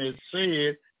 and it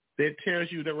said, that tells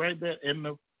you that right there in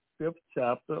the 5th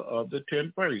chapter of the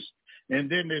 10th verse. And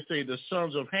then they say the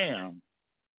sons of Ham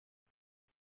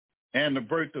and the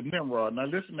birth of Nimrod. Now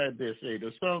listen at this. Say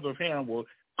the sons of Ham were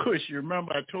Cush. You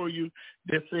remember I told you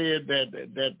they said that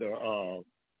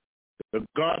the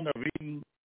Garden of Eden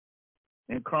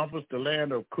encompassed the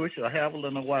land of Cush or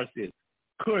Havilah. Now watch this.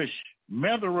 Cush,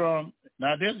 Metharum.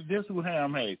 Now this who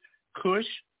Ham had. Cush,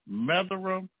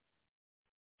 Metharum,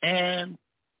 and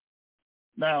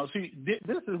now see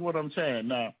this is what I'm saying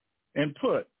now. And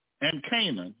Put and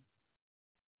Canaan.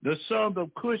 The son of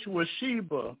Cush was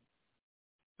Sheba,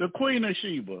 the queen of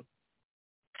Sheba.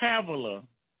 Havilah,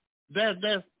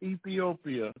 that's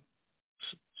Ethiopia.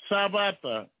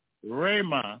 Sabatha,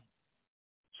 Ramah,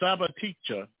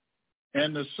 Sabaticha,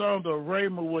 and the son of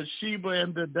Ramah was Sheba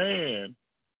and Dedan.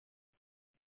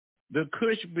 The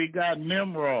Cush begot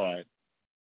Nimrod.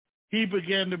 He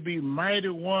began to be mighty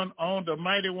one on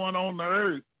the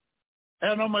earth.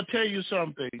 And I'm gonna tell you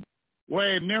something.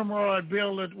 Where Nimrod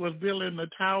was building the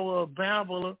Tower of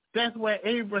Babel, that's where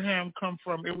Abraham come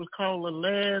from. It was called the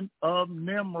land of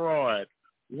Nimrod.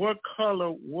 What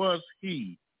color was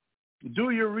he? Do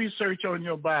your research on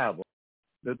your Bible.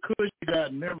 The Cush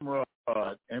got Nimrod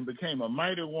and became a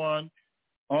mighty one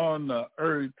on the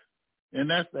earth. And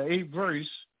that's the 8th verse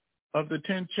of the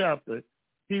 10th chapter.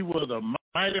 He was a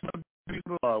mighty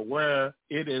hunter, where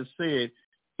it is said,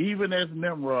 even as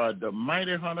Nimrod, the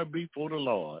mighty hunter before the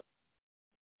Lord.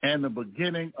 And the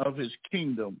beginning of his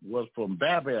kingdom was from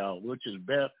Babel, which is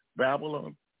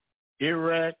Babylon,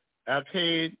 Iraq,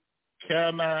 Akkad,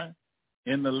 Calneh,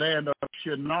 in the land of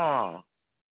Shinar.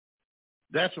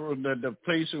 That's the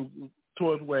place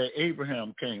towards where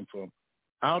Abraham came from.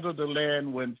 Out of the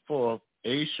land went forth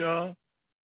Asher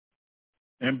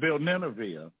and built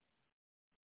Nineveh,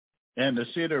 and the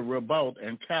city of Rehoboth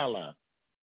and Calah.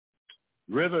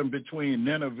 River between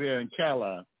Nineveh and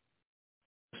Calah,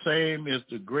 same is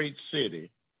the great city.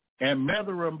 And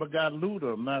Metharum begot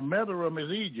Ludum. Now Metharum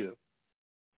is Egypt.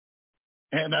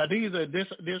 And now these are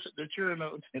the children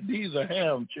of, these are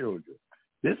Ham children.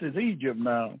 This is Egypt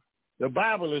now. The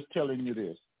Bible is telling you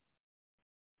this.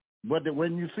 But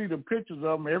when you see the pictures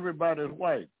of them, everybody's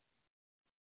white.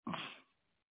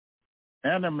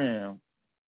 Anamim,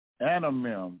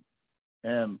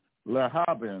 and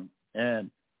Lehabim, and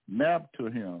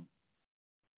Nabtuhim,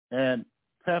 and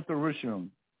Patharushim,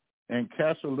 and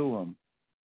Casaluim,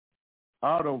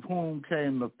 out of whom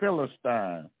came the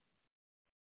Philistine,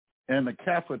 and the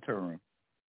Caphaterim,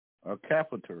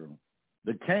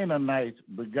 The Canaanites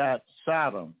begot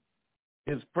Sodom,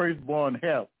 his firstborn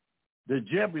Heth. The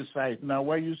Jebusites, now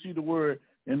where you see the word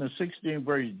in the 16th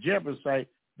verse, Jebusite,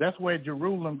 that's where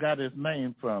Jerusalem got its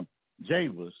name from.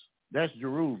 Jebus, that's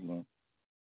Jerusalem.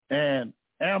 And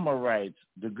Amorites,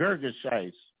 the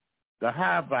Girgashites, the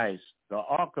Hivites, the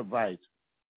Archavites,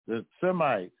 the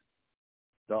Semites,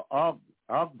 the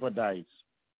Arvadites,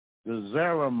 the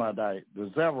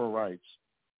Zerarites,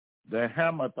 the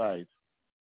Hamathites,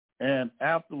 and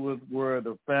afterwards were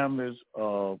the families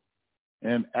of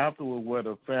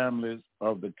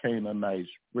the Canaanites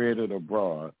spread it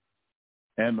abroad.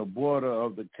 And the border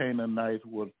of the Canaanites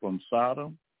was from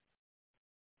Sodom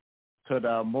to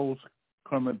thou most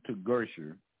coming to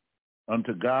Gersher,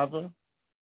 unto Gaza,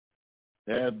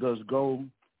 that does go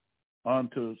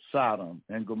unto Sodom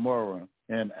and Gomorrah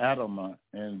and Adamah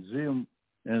and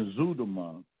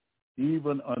Zudamah,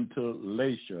 even unto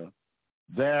Lasha.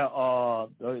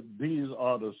 These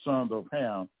are the sons of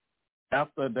Ham,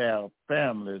 after their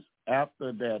families,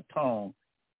 after their tongue,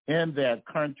 in their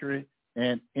country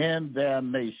and in their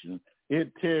nation.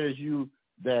 It tells you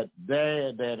that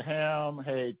Ham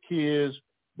had kids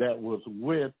that was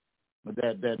with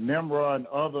that Nimrod and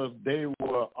others. They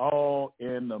were all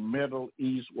in the Middle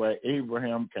East where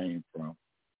Abraham came from.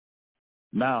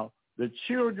 Now the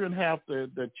children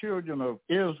of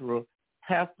Israel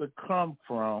have to come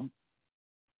from.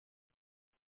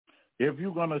 If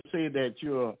you're going to say that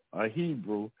you're a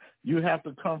Hebrew, you have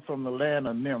to come from the land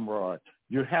of Nimrod.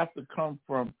 You have to come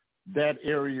from that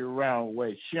area around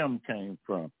where Shem came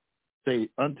from. Say,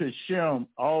 unto Shem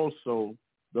also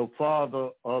the father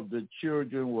of the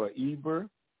children were Eber,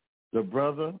 the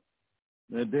brother.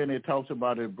 And then it talks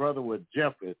about his brother was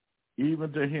Japheth.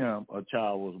 Even to him a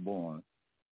child was born.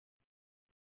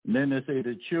 And then they say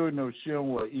the children of Shem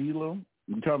were Elam.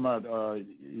 You're talking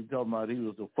about he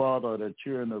was the father of the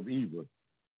children of Eber.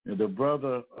 And the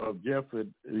brother of Japheth,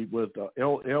 he was the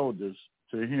eldest.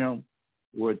 To him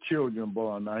were children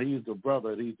born. Now he's the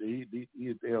brother. He's the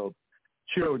eldest.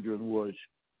 Children was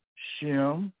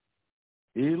Shem,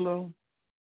 Elam,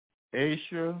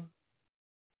 Asher,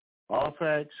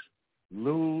 Arphax,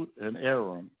 Lud, and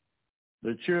Aram.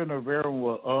 The children of Aram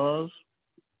were Uz,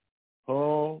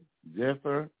 Hul,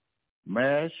 Jether,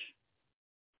 Mash.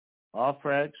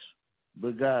 Arphax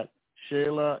begot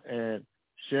Shelah, and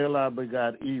Shelah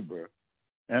begot Eber.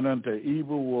 And unto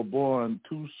Eber were born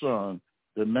two sons.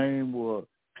 The name was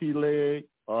Peleg,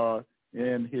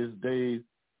 in his days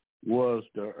was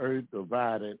the earth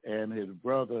divided, and his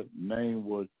brother name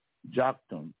was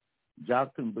Joktan.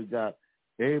 Joktan begot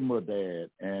Amadad,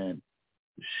 and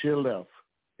Shilef,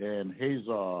 and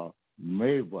Hazar,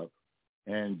 Mavath,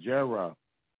 and Jerah,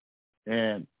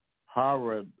 and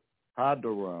Hadaram,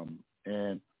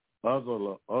 and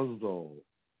Uzal,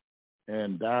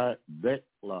 and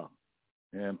Bekla,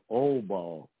 and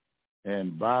Obal,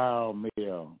 and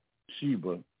Baal-Meel,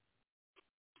 Sheba,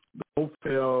 the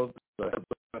Ophel,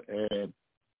 and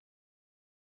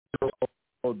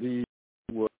all these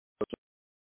were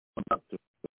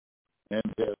and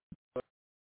that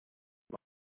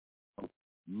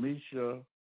Misha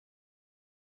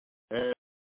and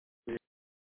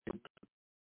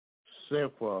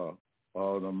Sephar,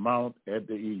 or the mount at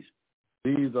the east.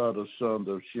 These are the sons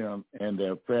of Shem and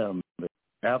their family,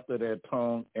 after their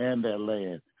tongue and their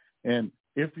land. And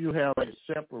if you have a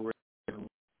separate, and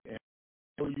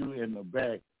show you in the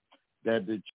back that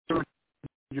the children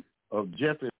of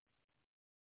Japheth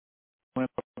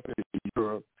went up to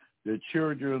Europe, the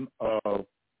children of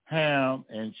Ham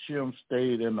and Shem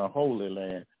stayed in the Holy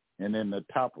Land and in the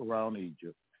top around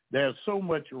Egypt. There's so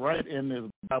much right in this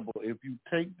Bible. If you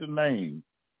take the name,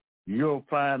 you'll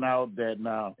find out that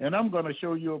now. And I'm going to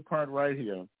show you a part right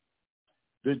here.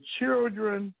 The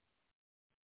children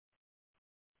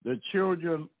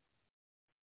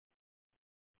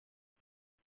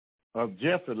of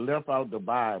Japheth left out the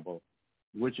Bible,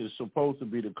 which is supposed to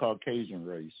be the Caucasian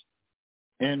race.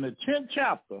 In the 10th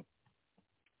chapter,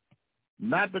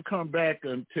 not to come back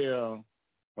until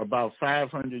about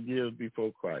 500 years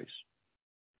before Christ.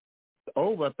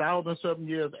 Over 1,000-something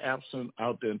years absent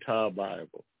out the entire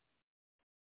Bible.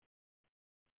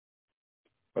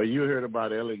 You heard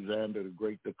about Alexander the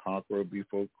Great, the Conqueror,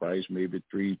 before Christ, maybe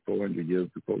 300-400 years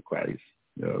before Christ.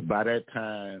 By that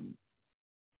time,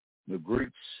 the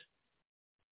Greeks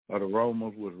or the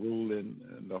Romans was ruling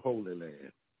in the Holy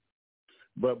Land.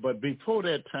 But before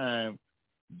that time,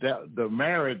 the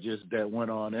marriages that went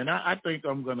on, and I think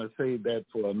I'm going to save that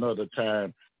for another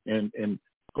time and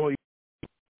go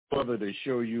further to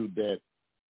show you that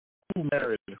who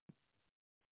married.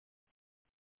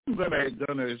 I'm going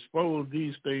to expose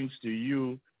these things to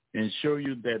you and show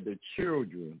you that the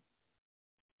children,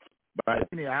 by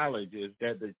genealogies,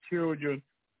 that the children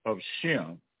of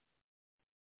Shem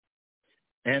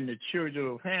and the children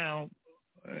of Ham,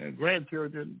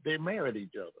 grandchildren, they married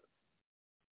each other.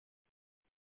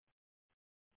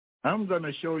 I'm going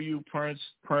to show you, Prince,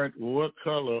 what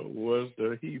color was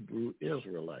the Hebrew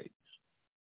Israelites.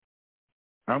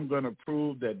 I'm going to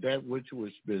prove that which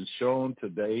was been shown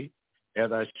today,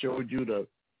 as I showed you the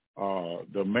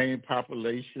main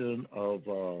population of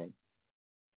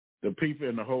the people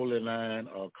in the Holy Land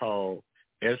are called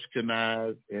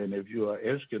Ashkenaz, and if you are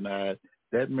Ashkenaz,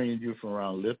 that means you're from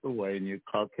around Lithuania,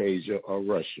 Caucasia, or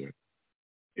Russia.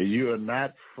 And you are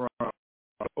not from the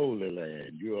Holy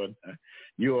Land.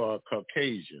 You are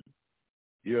Caucasian.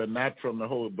 You are not from the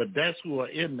Holy, but that's who are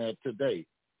in that today.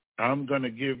 I'm going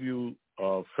to give you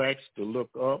facts to look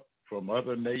up from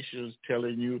other nations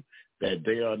telling you that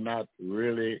they are not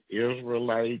really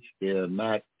Israelites. They are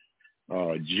not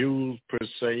Jews per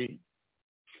se,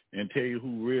 and tell you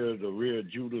who the real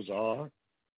Judas are,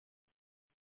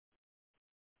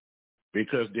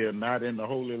 because they're not in the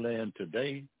Holy Land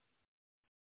today.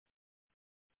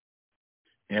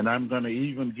 And I'm going to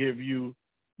even give you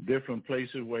different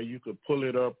places where you could pull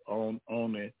it up on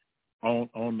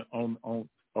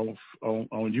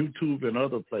YouTube and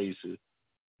other places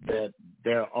that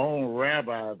their own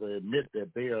rabbis admit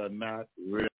that they are not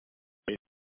really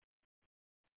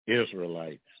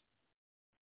Israelites.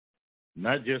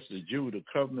 Not just the Jew, the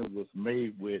covenant was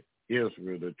made with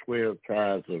Israel, the 12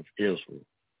 tribes of Israel.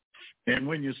 And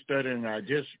when you're studying,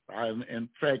 in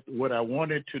fact, what I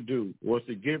wanted to do was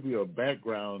to give you a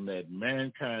background that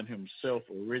mankind himself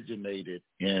originated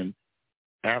in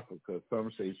Africa.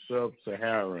 Some say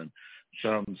sub-Saharan.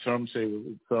 Some say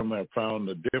some have found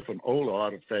the different older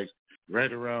artifacts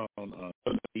right around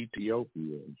Ethiopia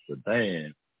and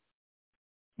Sudan.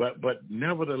 But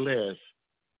nevertheless,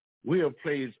 we have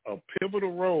played a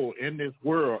pivotal role in this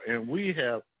world, and we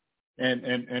have,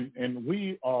 and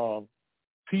we are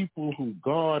people who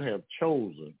God have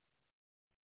chosen.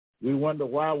 We wonder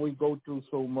why we go through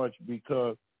so much,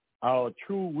 because if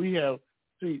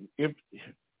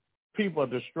people are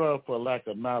destroyed for lack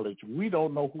of knowledge, we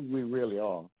don't know who we really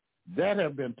are. That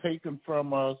have been taken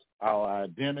from us, our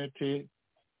identity,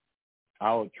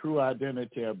 our true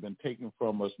identity have been taken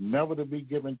from us, never to be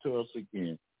given to us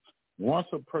again. Once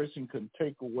a person can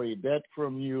take away that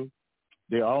from you,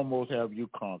 they almost have you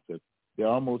conquered. They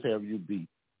almost have you beat.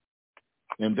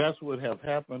 And that's what have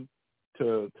happened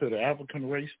to the African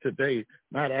race today.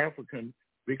 Not African,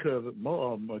 because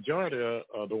majority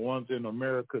of the ones in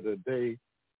America today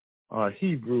are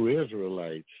Hebrew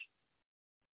Israelites.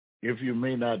 If you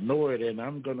may not know it, and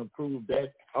I'm going to prove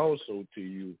that also to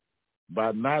you,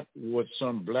 by not what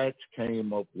some blacks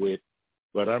came up with,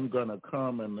 but I'm going to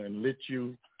come and let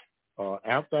you,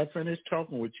 after I finish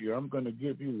talking with you, I'm going to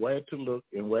give you where to look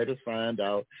and where to find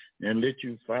out, and let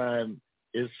you find,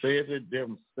 it says it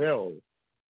themselves.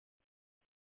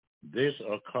 This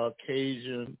are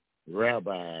Caucasian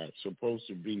rabbis, supposed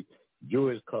to be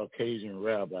Jewish Caucasian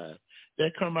rabbis.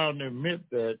 They come out and admit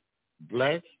that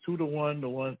blacks, the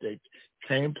ones that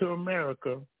came to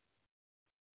America,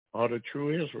 are the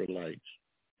true Israelites.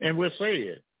 And we'll say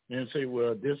it and say,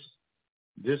 well, this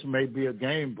may be a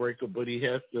game breaker, but he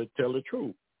has to tell the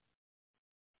truth.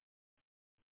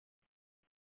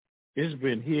 It's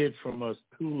been hid from us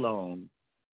too long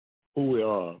who we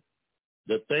are.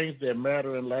 The things that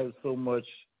matter in life so much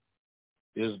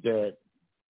is that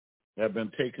have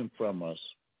been taken from us.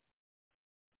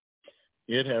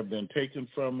 It have been taken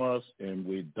from us, and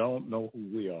we don't know who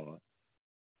we are.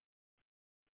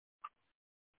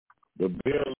 The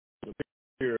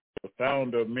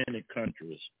founder of many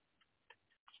countries,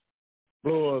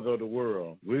 explorers of the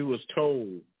world. We was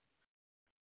told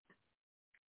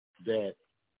that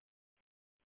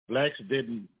blacks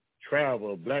didn't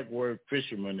travel, black were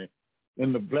fishermen,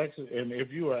 and the blacks, and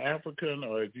if you were African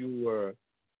or if you were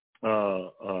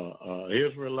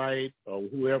Israelite or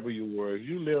whoever you were, if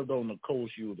you lived on the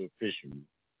coast, you was a fisherman.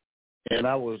 And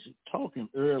I was talking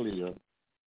earlier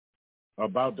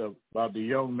about the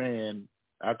young man.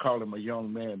 I call him a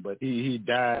young man, but he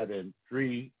died in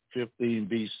 315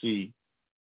 BC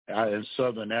in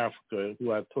southern Africa,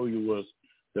 who I told you was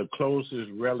the closest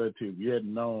relative yet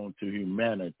known to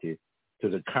humanity, to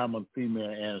the common female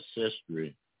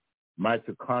ancestry,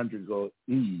 mitochondrial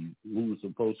Eve, who was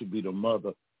supposed to be the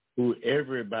mother, who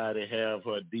everybody have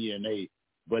her DNA.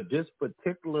 But this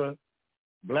particular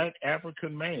black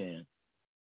African man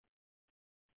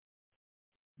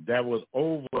that was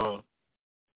over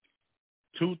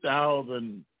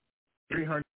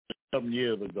 2,300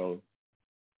 years ago,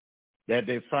 that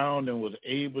they found and was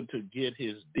able to get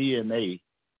his DNA.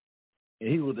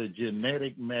 He was a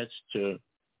genetic match to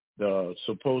the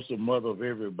supposed mother of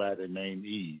everybody named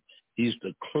Eve. He's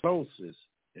the closest,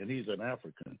 and he's an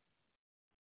African,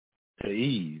 to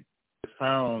Eve. They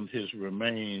found his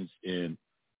remains in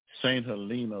St.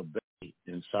 Helena Bay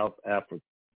in South Africa.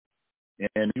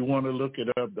 And you want to look it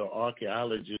up, the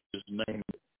archaeologist is named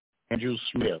Andrew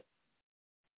Smith.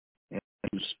 And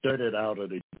he studied out of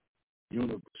the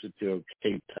University of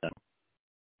Cape Town.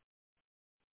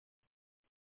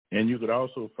 And you could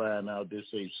also find out this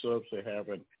is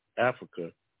sub-Saharan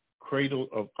Africa, cradle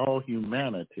of all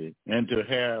humanity, and to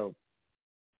have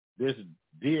this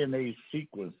DNA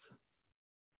sequence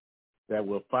that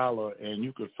will follow, and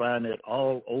you could find it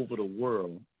all over the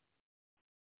world,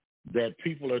 that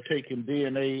people are taking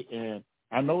DNA, and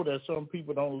I know that some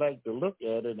people don't like to look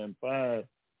at it and find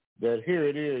that here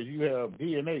it is, you have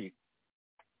DNA,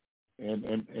 and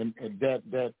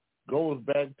that goes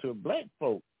back to black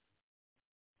folk,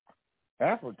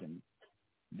 Africans.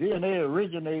 DNA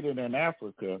originated in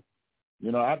Africa.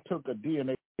 You know, I took a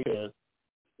DNA test,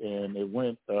 and it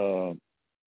went, and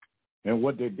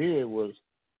what they did was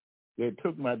they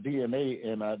took my DNA,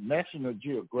 and National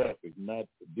Geographic, not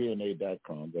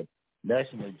DNA.com, but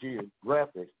National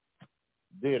Geographic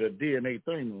did a DNA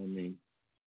thing on me.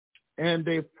 And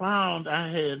they found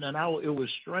it was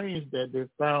strange that they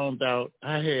found out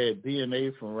I had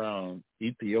DNA from around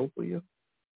Ethiopia.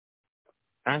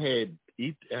 I had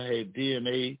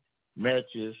DNA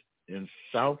matches in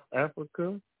South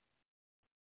Africa,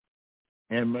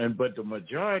 but the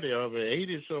majority of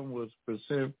it,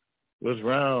 80% was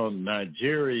around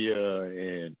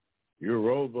Nigeria and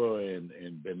Yoruba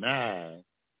and Benin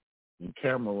and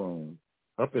Cameroon,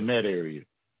 up in that area.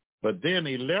 But then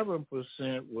 11%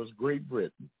 was Great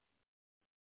Britain,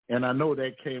 and I know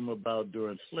that came about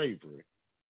during slavery.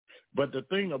 But the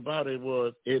thing about it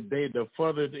was, the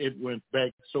further it went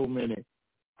back so many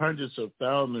hundreds of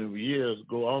thousands of years,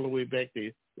 go all the way back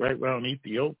to right around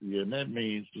Ethiopia, and that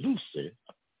means Lucy.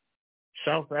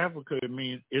 South Africa, it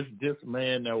means it's this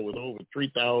man that was over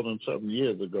 3,000 something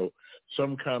years ago.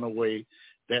 Some kind of way,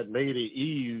 that lady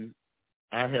Eve,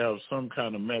 I have some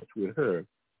kind of match with her.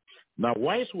 Now,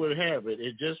 whites would have it.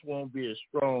 It just won't be as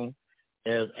strong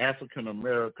as African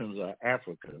Americans or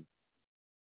Africans.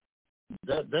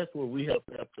 That's what we have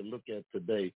to look at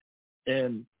today.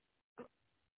 And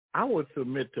I would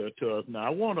submit to us now. I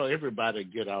want everybody to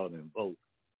get out and vote,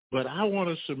 but I want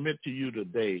to submit to you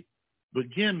today.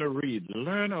 Begin to read.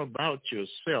 Learn about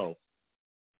yourself.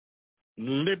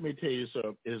 Let me tell you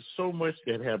something. There's so much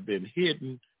that have been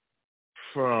hidden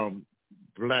from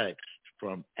blacks,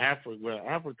 from Africa. Well,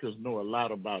 Africans know a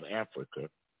lot about Africa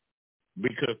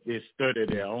because they study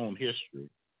their own history.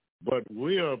 But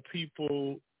we are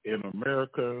people in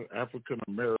America, African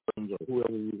Americans, or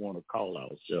whoever we want to call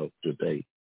ourselves today.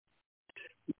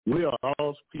 We are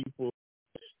all people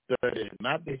studying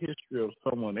not the history of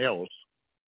someone else,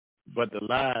 but the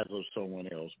lives of someone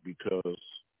else, because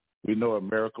we know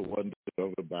America wasn't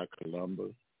discovered by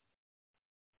Columbus.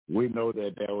 We know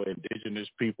that there were indigenous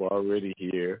people already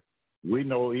here. We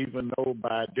know, even though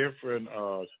by different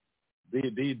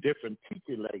these different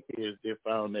teachers like his, they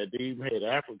found that they even had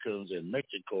Africans in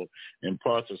Mexico and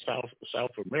parts of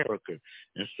South America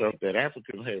and stuff, that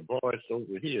Africans had voiced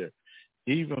over here.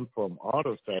 Even from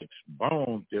artifacts,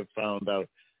 bones, they found out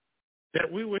that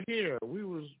we were here. We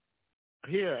was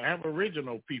here.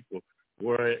 Aboriginal people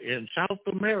were in South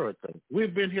America.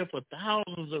 We've been here for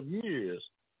thousands of years.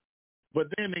 But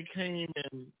then they came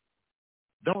and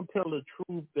don't tell the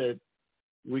truth that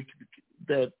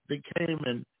they came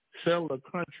and sell the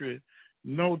country.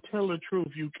 No, tell the truth.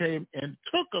 You came and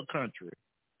took a country,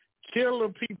 killed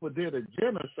the people, did a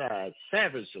genocide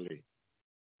savagely,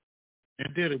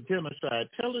 and did a genocide.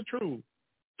 Tell the truth.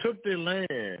 Took their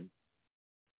land.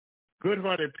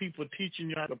 Good-hearted people teaching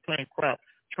you how to plant crops,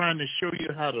 trying to show you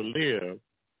how to live.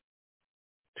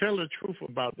 Tell the truth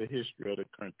about the history of the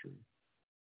country.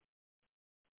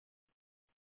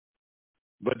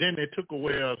 But then they took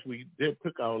away us. They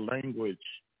took our language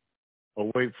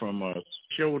away from us,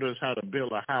 showed us how to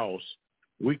build a house.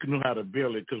 We knew how to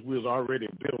build it because we was already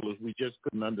builders. We just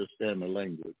couldn't understand the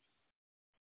language.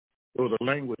 It was a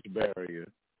language barrier.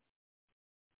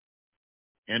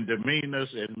 And demean us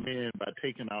as men by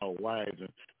taking our wives and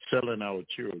selling our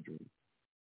children.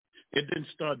 It didn't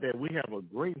start there. We have a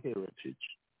great heritage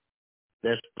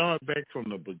that started back from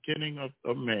the beginning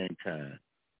of mankind,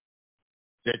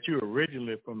 that you're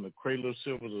originally from the cradle of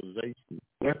civilization.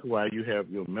 That's why you have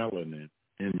your melanin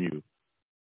in you.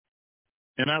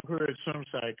 And I've heard some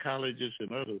psychologists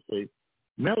and others say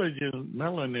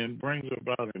Melanin brings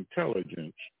about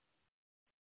intelligence.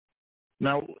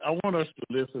 Now, I want us to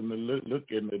listen and look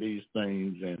into these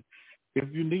things, and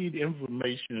if you need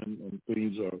information and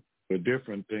things or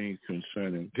different things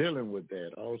concerning dealing with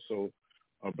that, also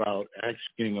about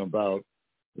asking about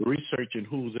researching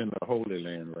who's in the Holy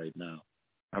Land right now.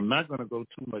 I'm not going to go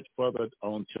too much further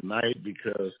on tonight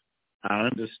because I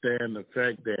understand the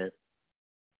fact that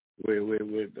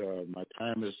my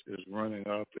time is running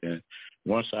up, and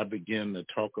once I begin to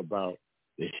talk about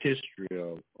the history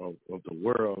of the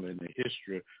world and the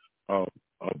history of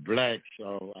blacks,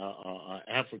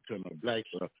 African or blacks,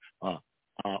 or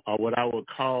what I would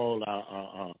call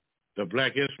the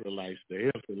black Israelites,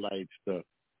 the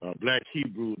black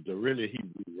Hebrews, the really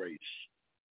Hebrew race,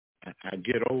 I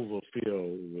get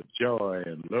overfilled with joy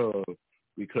and love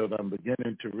because I'm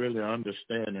beginning to really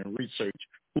understand and research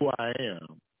who I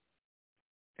am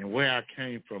and where I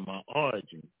came from, my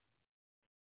origin.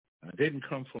 I didn't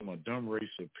come from a dumb race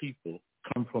of people,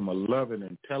 come from a loving,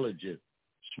 intelligent,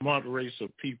 smart race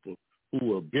of people who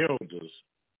were builders,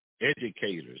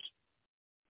 educators.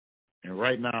 And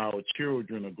right now our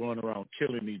children are going around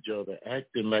killing each other,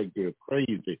 acting like they're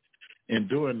crazy, and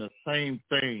doing the same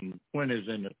thing, 20s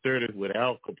and the 30s with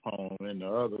Al Capone and the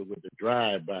other with the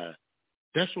drive-by.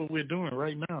 That's what we're doing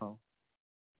right now.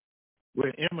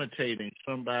 We're imitating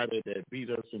somebody that beat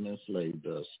us and enslaved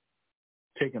us,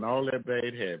 taking all their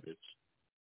bad habits.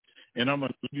 And I'm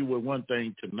going to leave you with one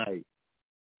thing tonight.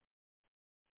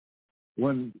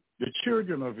 When the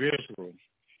children of Israel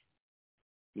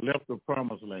left the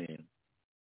promised land,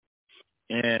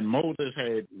 and Moses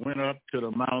had went up to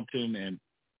the mountain and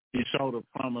he saw the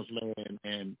promised land,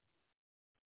 and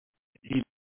he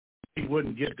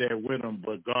wouldn't get there with him,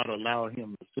 but God allowed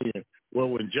him to see it. Well,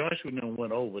 when Joshua and them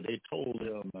went over, they told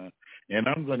him, and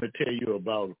I'm going to tell you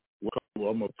about what color,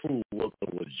 I'm going to prove what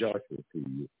color was Joshua to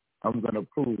you. I'm going to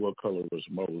prove what color was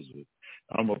Moses.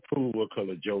 I'm going to prove what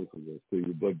color Joseph was to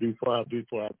you. But before I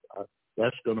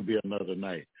that's going to be another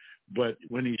night. But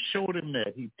when he showed him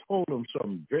that, he told him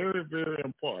something very, very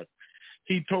important.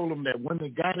 He told him that when they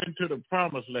got into the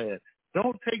promised land,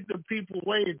 don't take the people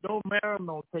ways, don't marry them,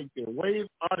 don't take their ways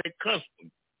or their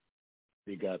customs.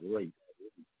 They got raped.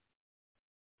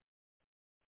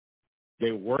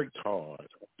 They worked hard.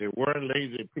 They weren't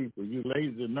lazy people. You're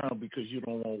lazy now because you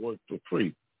don't want to work for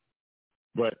free.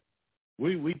 But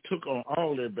we took on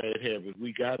all their bad habits.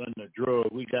 We got in the drugs.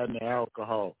 We got in the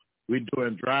alcohol. We're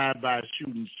doing drive-by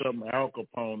shooting, something Al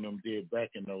Capone them did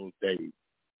back in those days.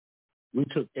 We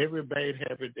took every bad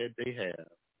habit that they have,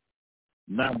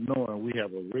 not knowing we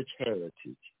have a rich heritage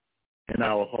in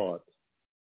our hearts.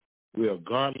 We are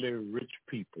godly, rich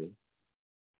people.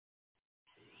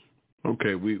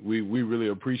 Okay, we really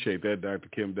appreciate that, Dr.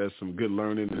 Kemp. That's some good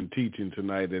learning and teaching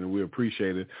tonight, and we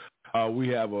appreciate it. We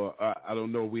have I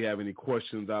don't know if we have any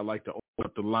questions. I'd like to open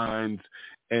up the lines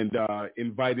and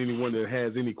invite anyone that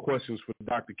has any questions for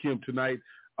Dr. Kemp tonight.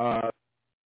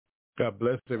 God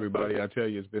bless everybody. I tell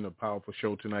you, it's been a powerful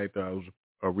show tonight. It was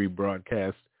a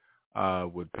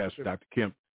rebroadcast with Pastor Dr.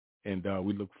 Kemp, and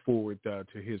we look forward to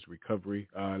his recovery.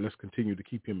 Let's continue to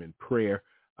keep him in prayer.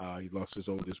 He lost his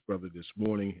oldest brother this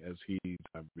morning as he's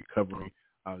recovering.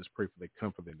 Let's pray for their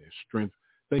comfort and their strength.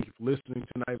 Thank you for listening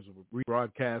tonight. As a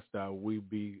rebroadcast, we'll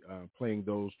be playing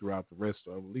those throughout the rest,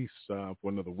 or at least for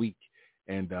another week,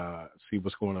 and see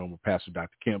what's going on with Pastor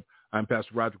Dr. Kemp. I'm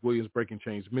Pastor Roger Williams, Breaking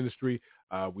Chains Ministry.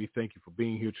 We thank you for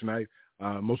being here tonight.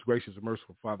 Most gracious and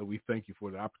merciful Father, we thank you for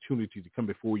the opportunity to come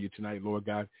before you tonight, Lord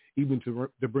God, even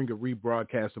to bring a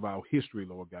rebroadcast of our history,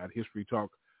 Lord God, history talk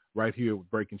right here with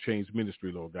Breaking Chains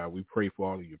Ministry, Lord God. We pray for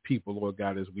all of your people, Lord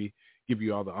God, as we give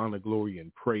you all the honor, glory,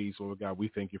 and praise, Lord God. We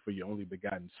thank you for your only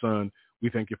begotten Son. We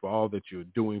thank you for all that you're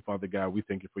doing, Father God. We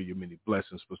thank you for your many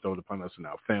blessings bestowed upon us and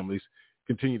our families.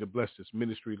 Continue to bless this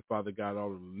ministry, Father God,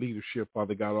 all of the leadership,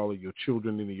 Father God, all of your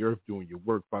children in the earth doing your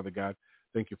work, Father God.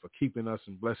 Thank you for keeping us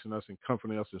and blessing us and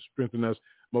comforting us and strengthening us.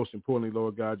 Most importantly,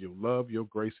 Lord God, your love, your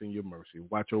grace, and your mercy.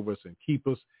 Watch over us and keep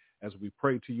us as we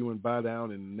pray to you and bow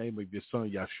down in the name of your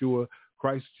Son, Yeshua,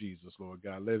 Christ Jesus, Lord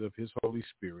God, led of his Holy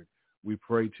Spirit. We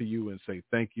pray to you and say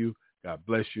thank you. God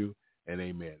bless you, and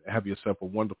amen. Have yourself a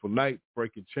wonderful night.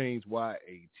 Breaking Chains, YAT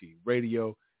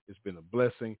Radio. It's been a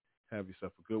blessing. Have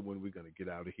yourself a good one. We're going to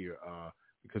get out of here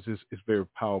because it's very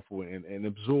powerful and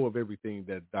absorb everything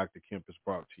that Dr. Kemp has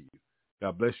brought to you.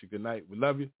 God bless you. Good night. We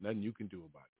love you. Nothing you can do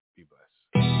about it. Be blessed.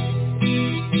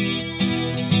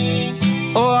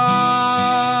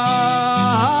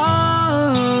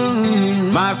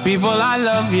 My people, I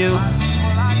love you.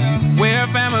 We're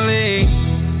family.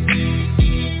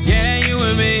 Yeah, you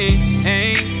and me.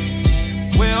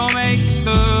 Hey, we'll make it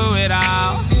through it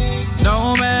all. No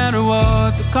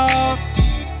cause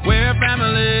we're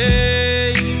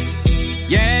family.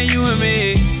 Yeah, you and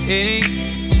me.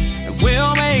 And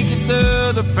we'll make it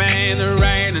through the pain, the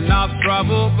rain, and all the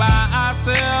trouble by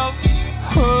ourselves.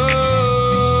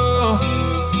 Oh,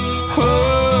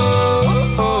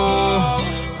 oh,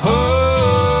 oh,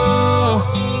 oh.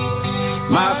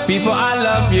 My people, I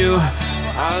love you.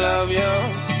 I love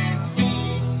you.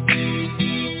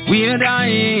 We are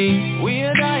dying. We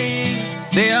are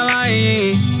dying. They are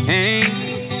lying.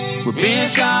 We're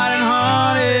being shot and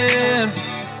haunted.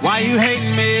 Why you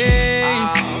hating me?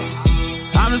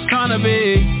 I'm just trying to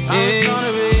be.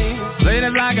 Great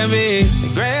as I can be.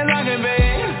 Great as I can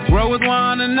be. Grow with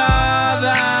one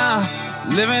another.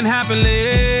 Living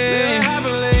happily.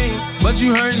 But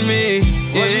you hurting me.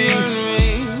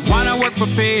 Why not work for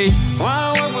peace?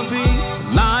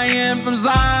 Lion from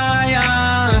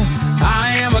Zion.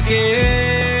 I am a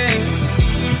king.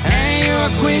 And you're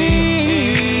a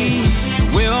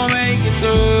queen. We'll make it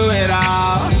through it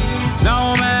all.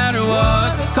 No matter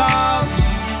what the cost.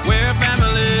 We're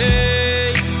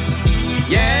family.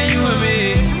 Yeah, you and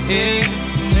me.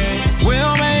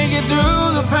 We'll make it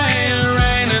through the pain and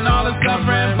rain and all the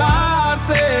suffering by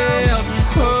ourselves.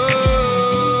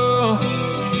 Oh,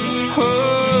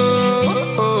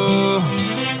 oh, oh,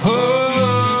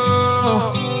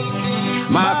 oh.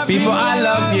 My people, I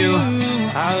love you.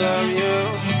 I love you.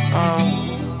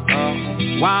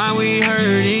 Why we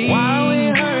hurting?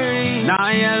 Now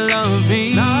you're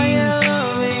loving. Now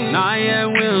you're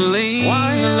willing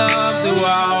to love through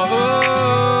all.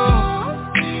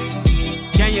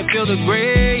 Can you feel the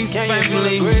grace,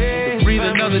 family? Breathe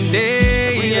another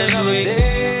day.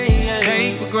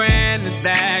 Take for granted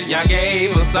that y'all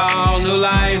gave us all new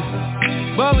life.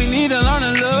 But we need to learn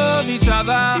to love each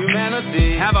other.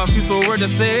 Humanity. Have a peaceful word to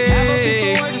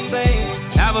say.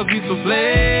 Have a peaceful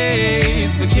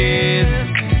place for kids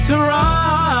to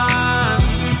run.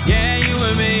 Yeah, you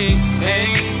and me. Hey,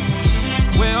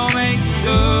 we'll make it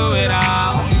through it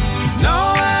all.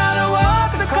 No matter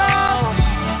what the cost,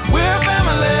 we're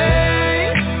family.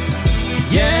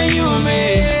 Yeah, you and me.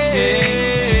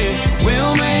 Hey,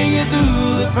 we'll make it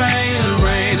through the pain and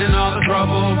rain and all the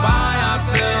trouble by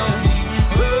ourselves.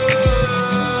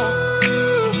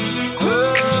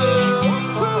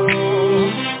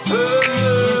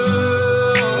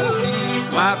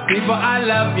 People, I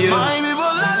love you. My people,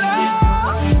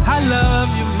 I love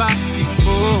you, my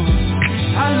people.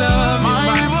 I love you, my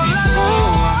people.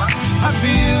 I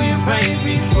feel your pain,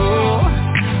 people.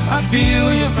 I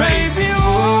feel your pain,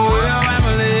 people. We're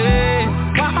family.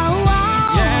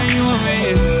 Yeah, you and me.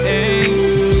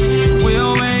 Hey.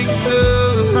 We'll make it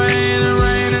through the pain and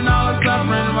rain and all the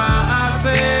suffering by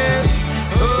ourselves.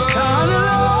 It's time to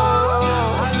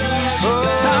love.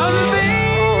 It's time to be.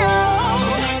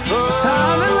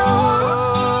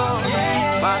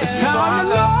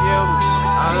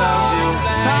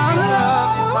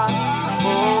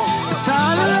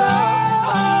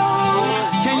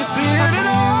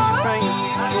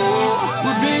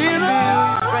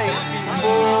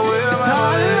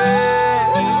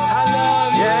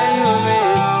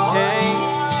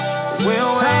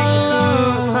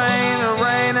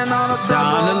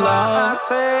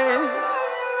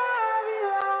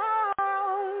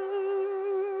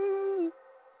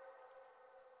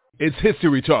 It's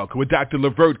History Talk with Dr.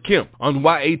 Levert Kemp on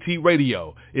YAT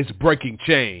Radio. It's Breaking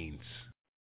Chains.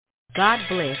 God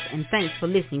bless and thanks for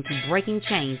listening to Breaking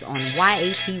Chains on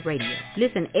YAT Radio.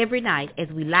 Listen every night as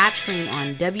we live stream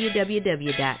on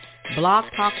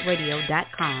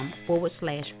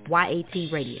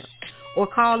www.blogtalkradio.com/YAT Radio. Or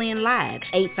call in live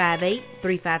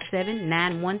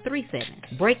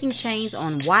 858-357-9137. Breaking Chains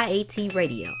on YAT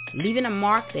Radio. Leaving a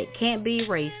mark that can't be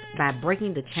erased by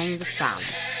breaking the chains of silence.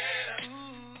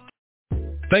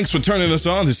 Thanks for turning us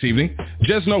on this evening.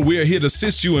 Just know we are here to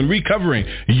assist you in recovering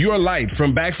your light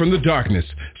from back from the darkness.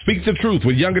 Speak the truth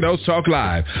with Young Adults Talk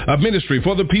Live, a ministry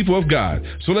for the people of God.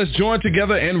 So let's join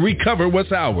together and recover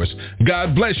what's ours.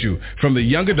 God bless you from the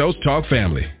Young Adults Talk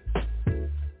family.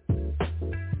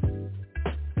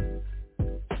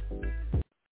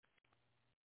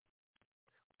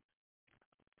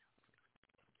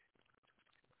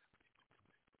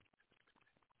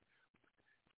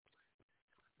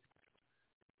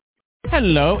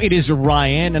 Hello, it is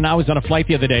Ryan, and I was on a flight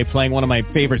the other day playing one of my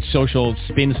favorite social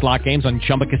spin slot games on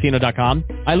ChumbaCasino.com.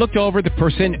 I looked over the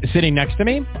person sitting next to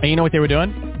me, and you know what they were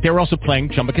doing? They were also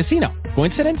playing Chumba Casino.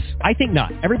 Coincidence? I think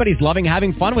not. Everybody's loving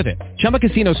having fun with it. Chumba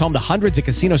Casino is home to hundreds of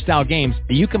casino-style games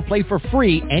that you can play for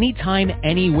free anytime,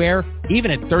 anywhere,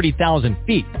 even at 30,000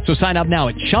 feet. So sign up now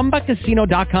at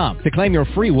ChumbaCasino.com to claim your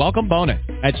free welcome bonus.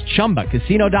 That's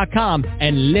ChumbaCasino.com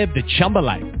and live the Chumba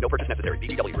life. No purchase necessary.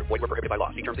 VGW Group. Void where prohibited by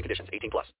law. See terms and conditions. 18+.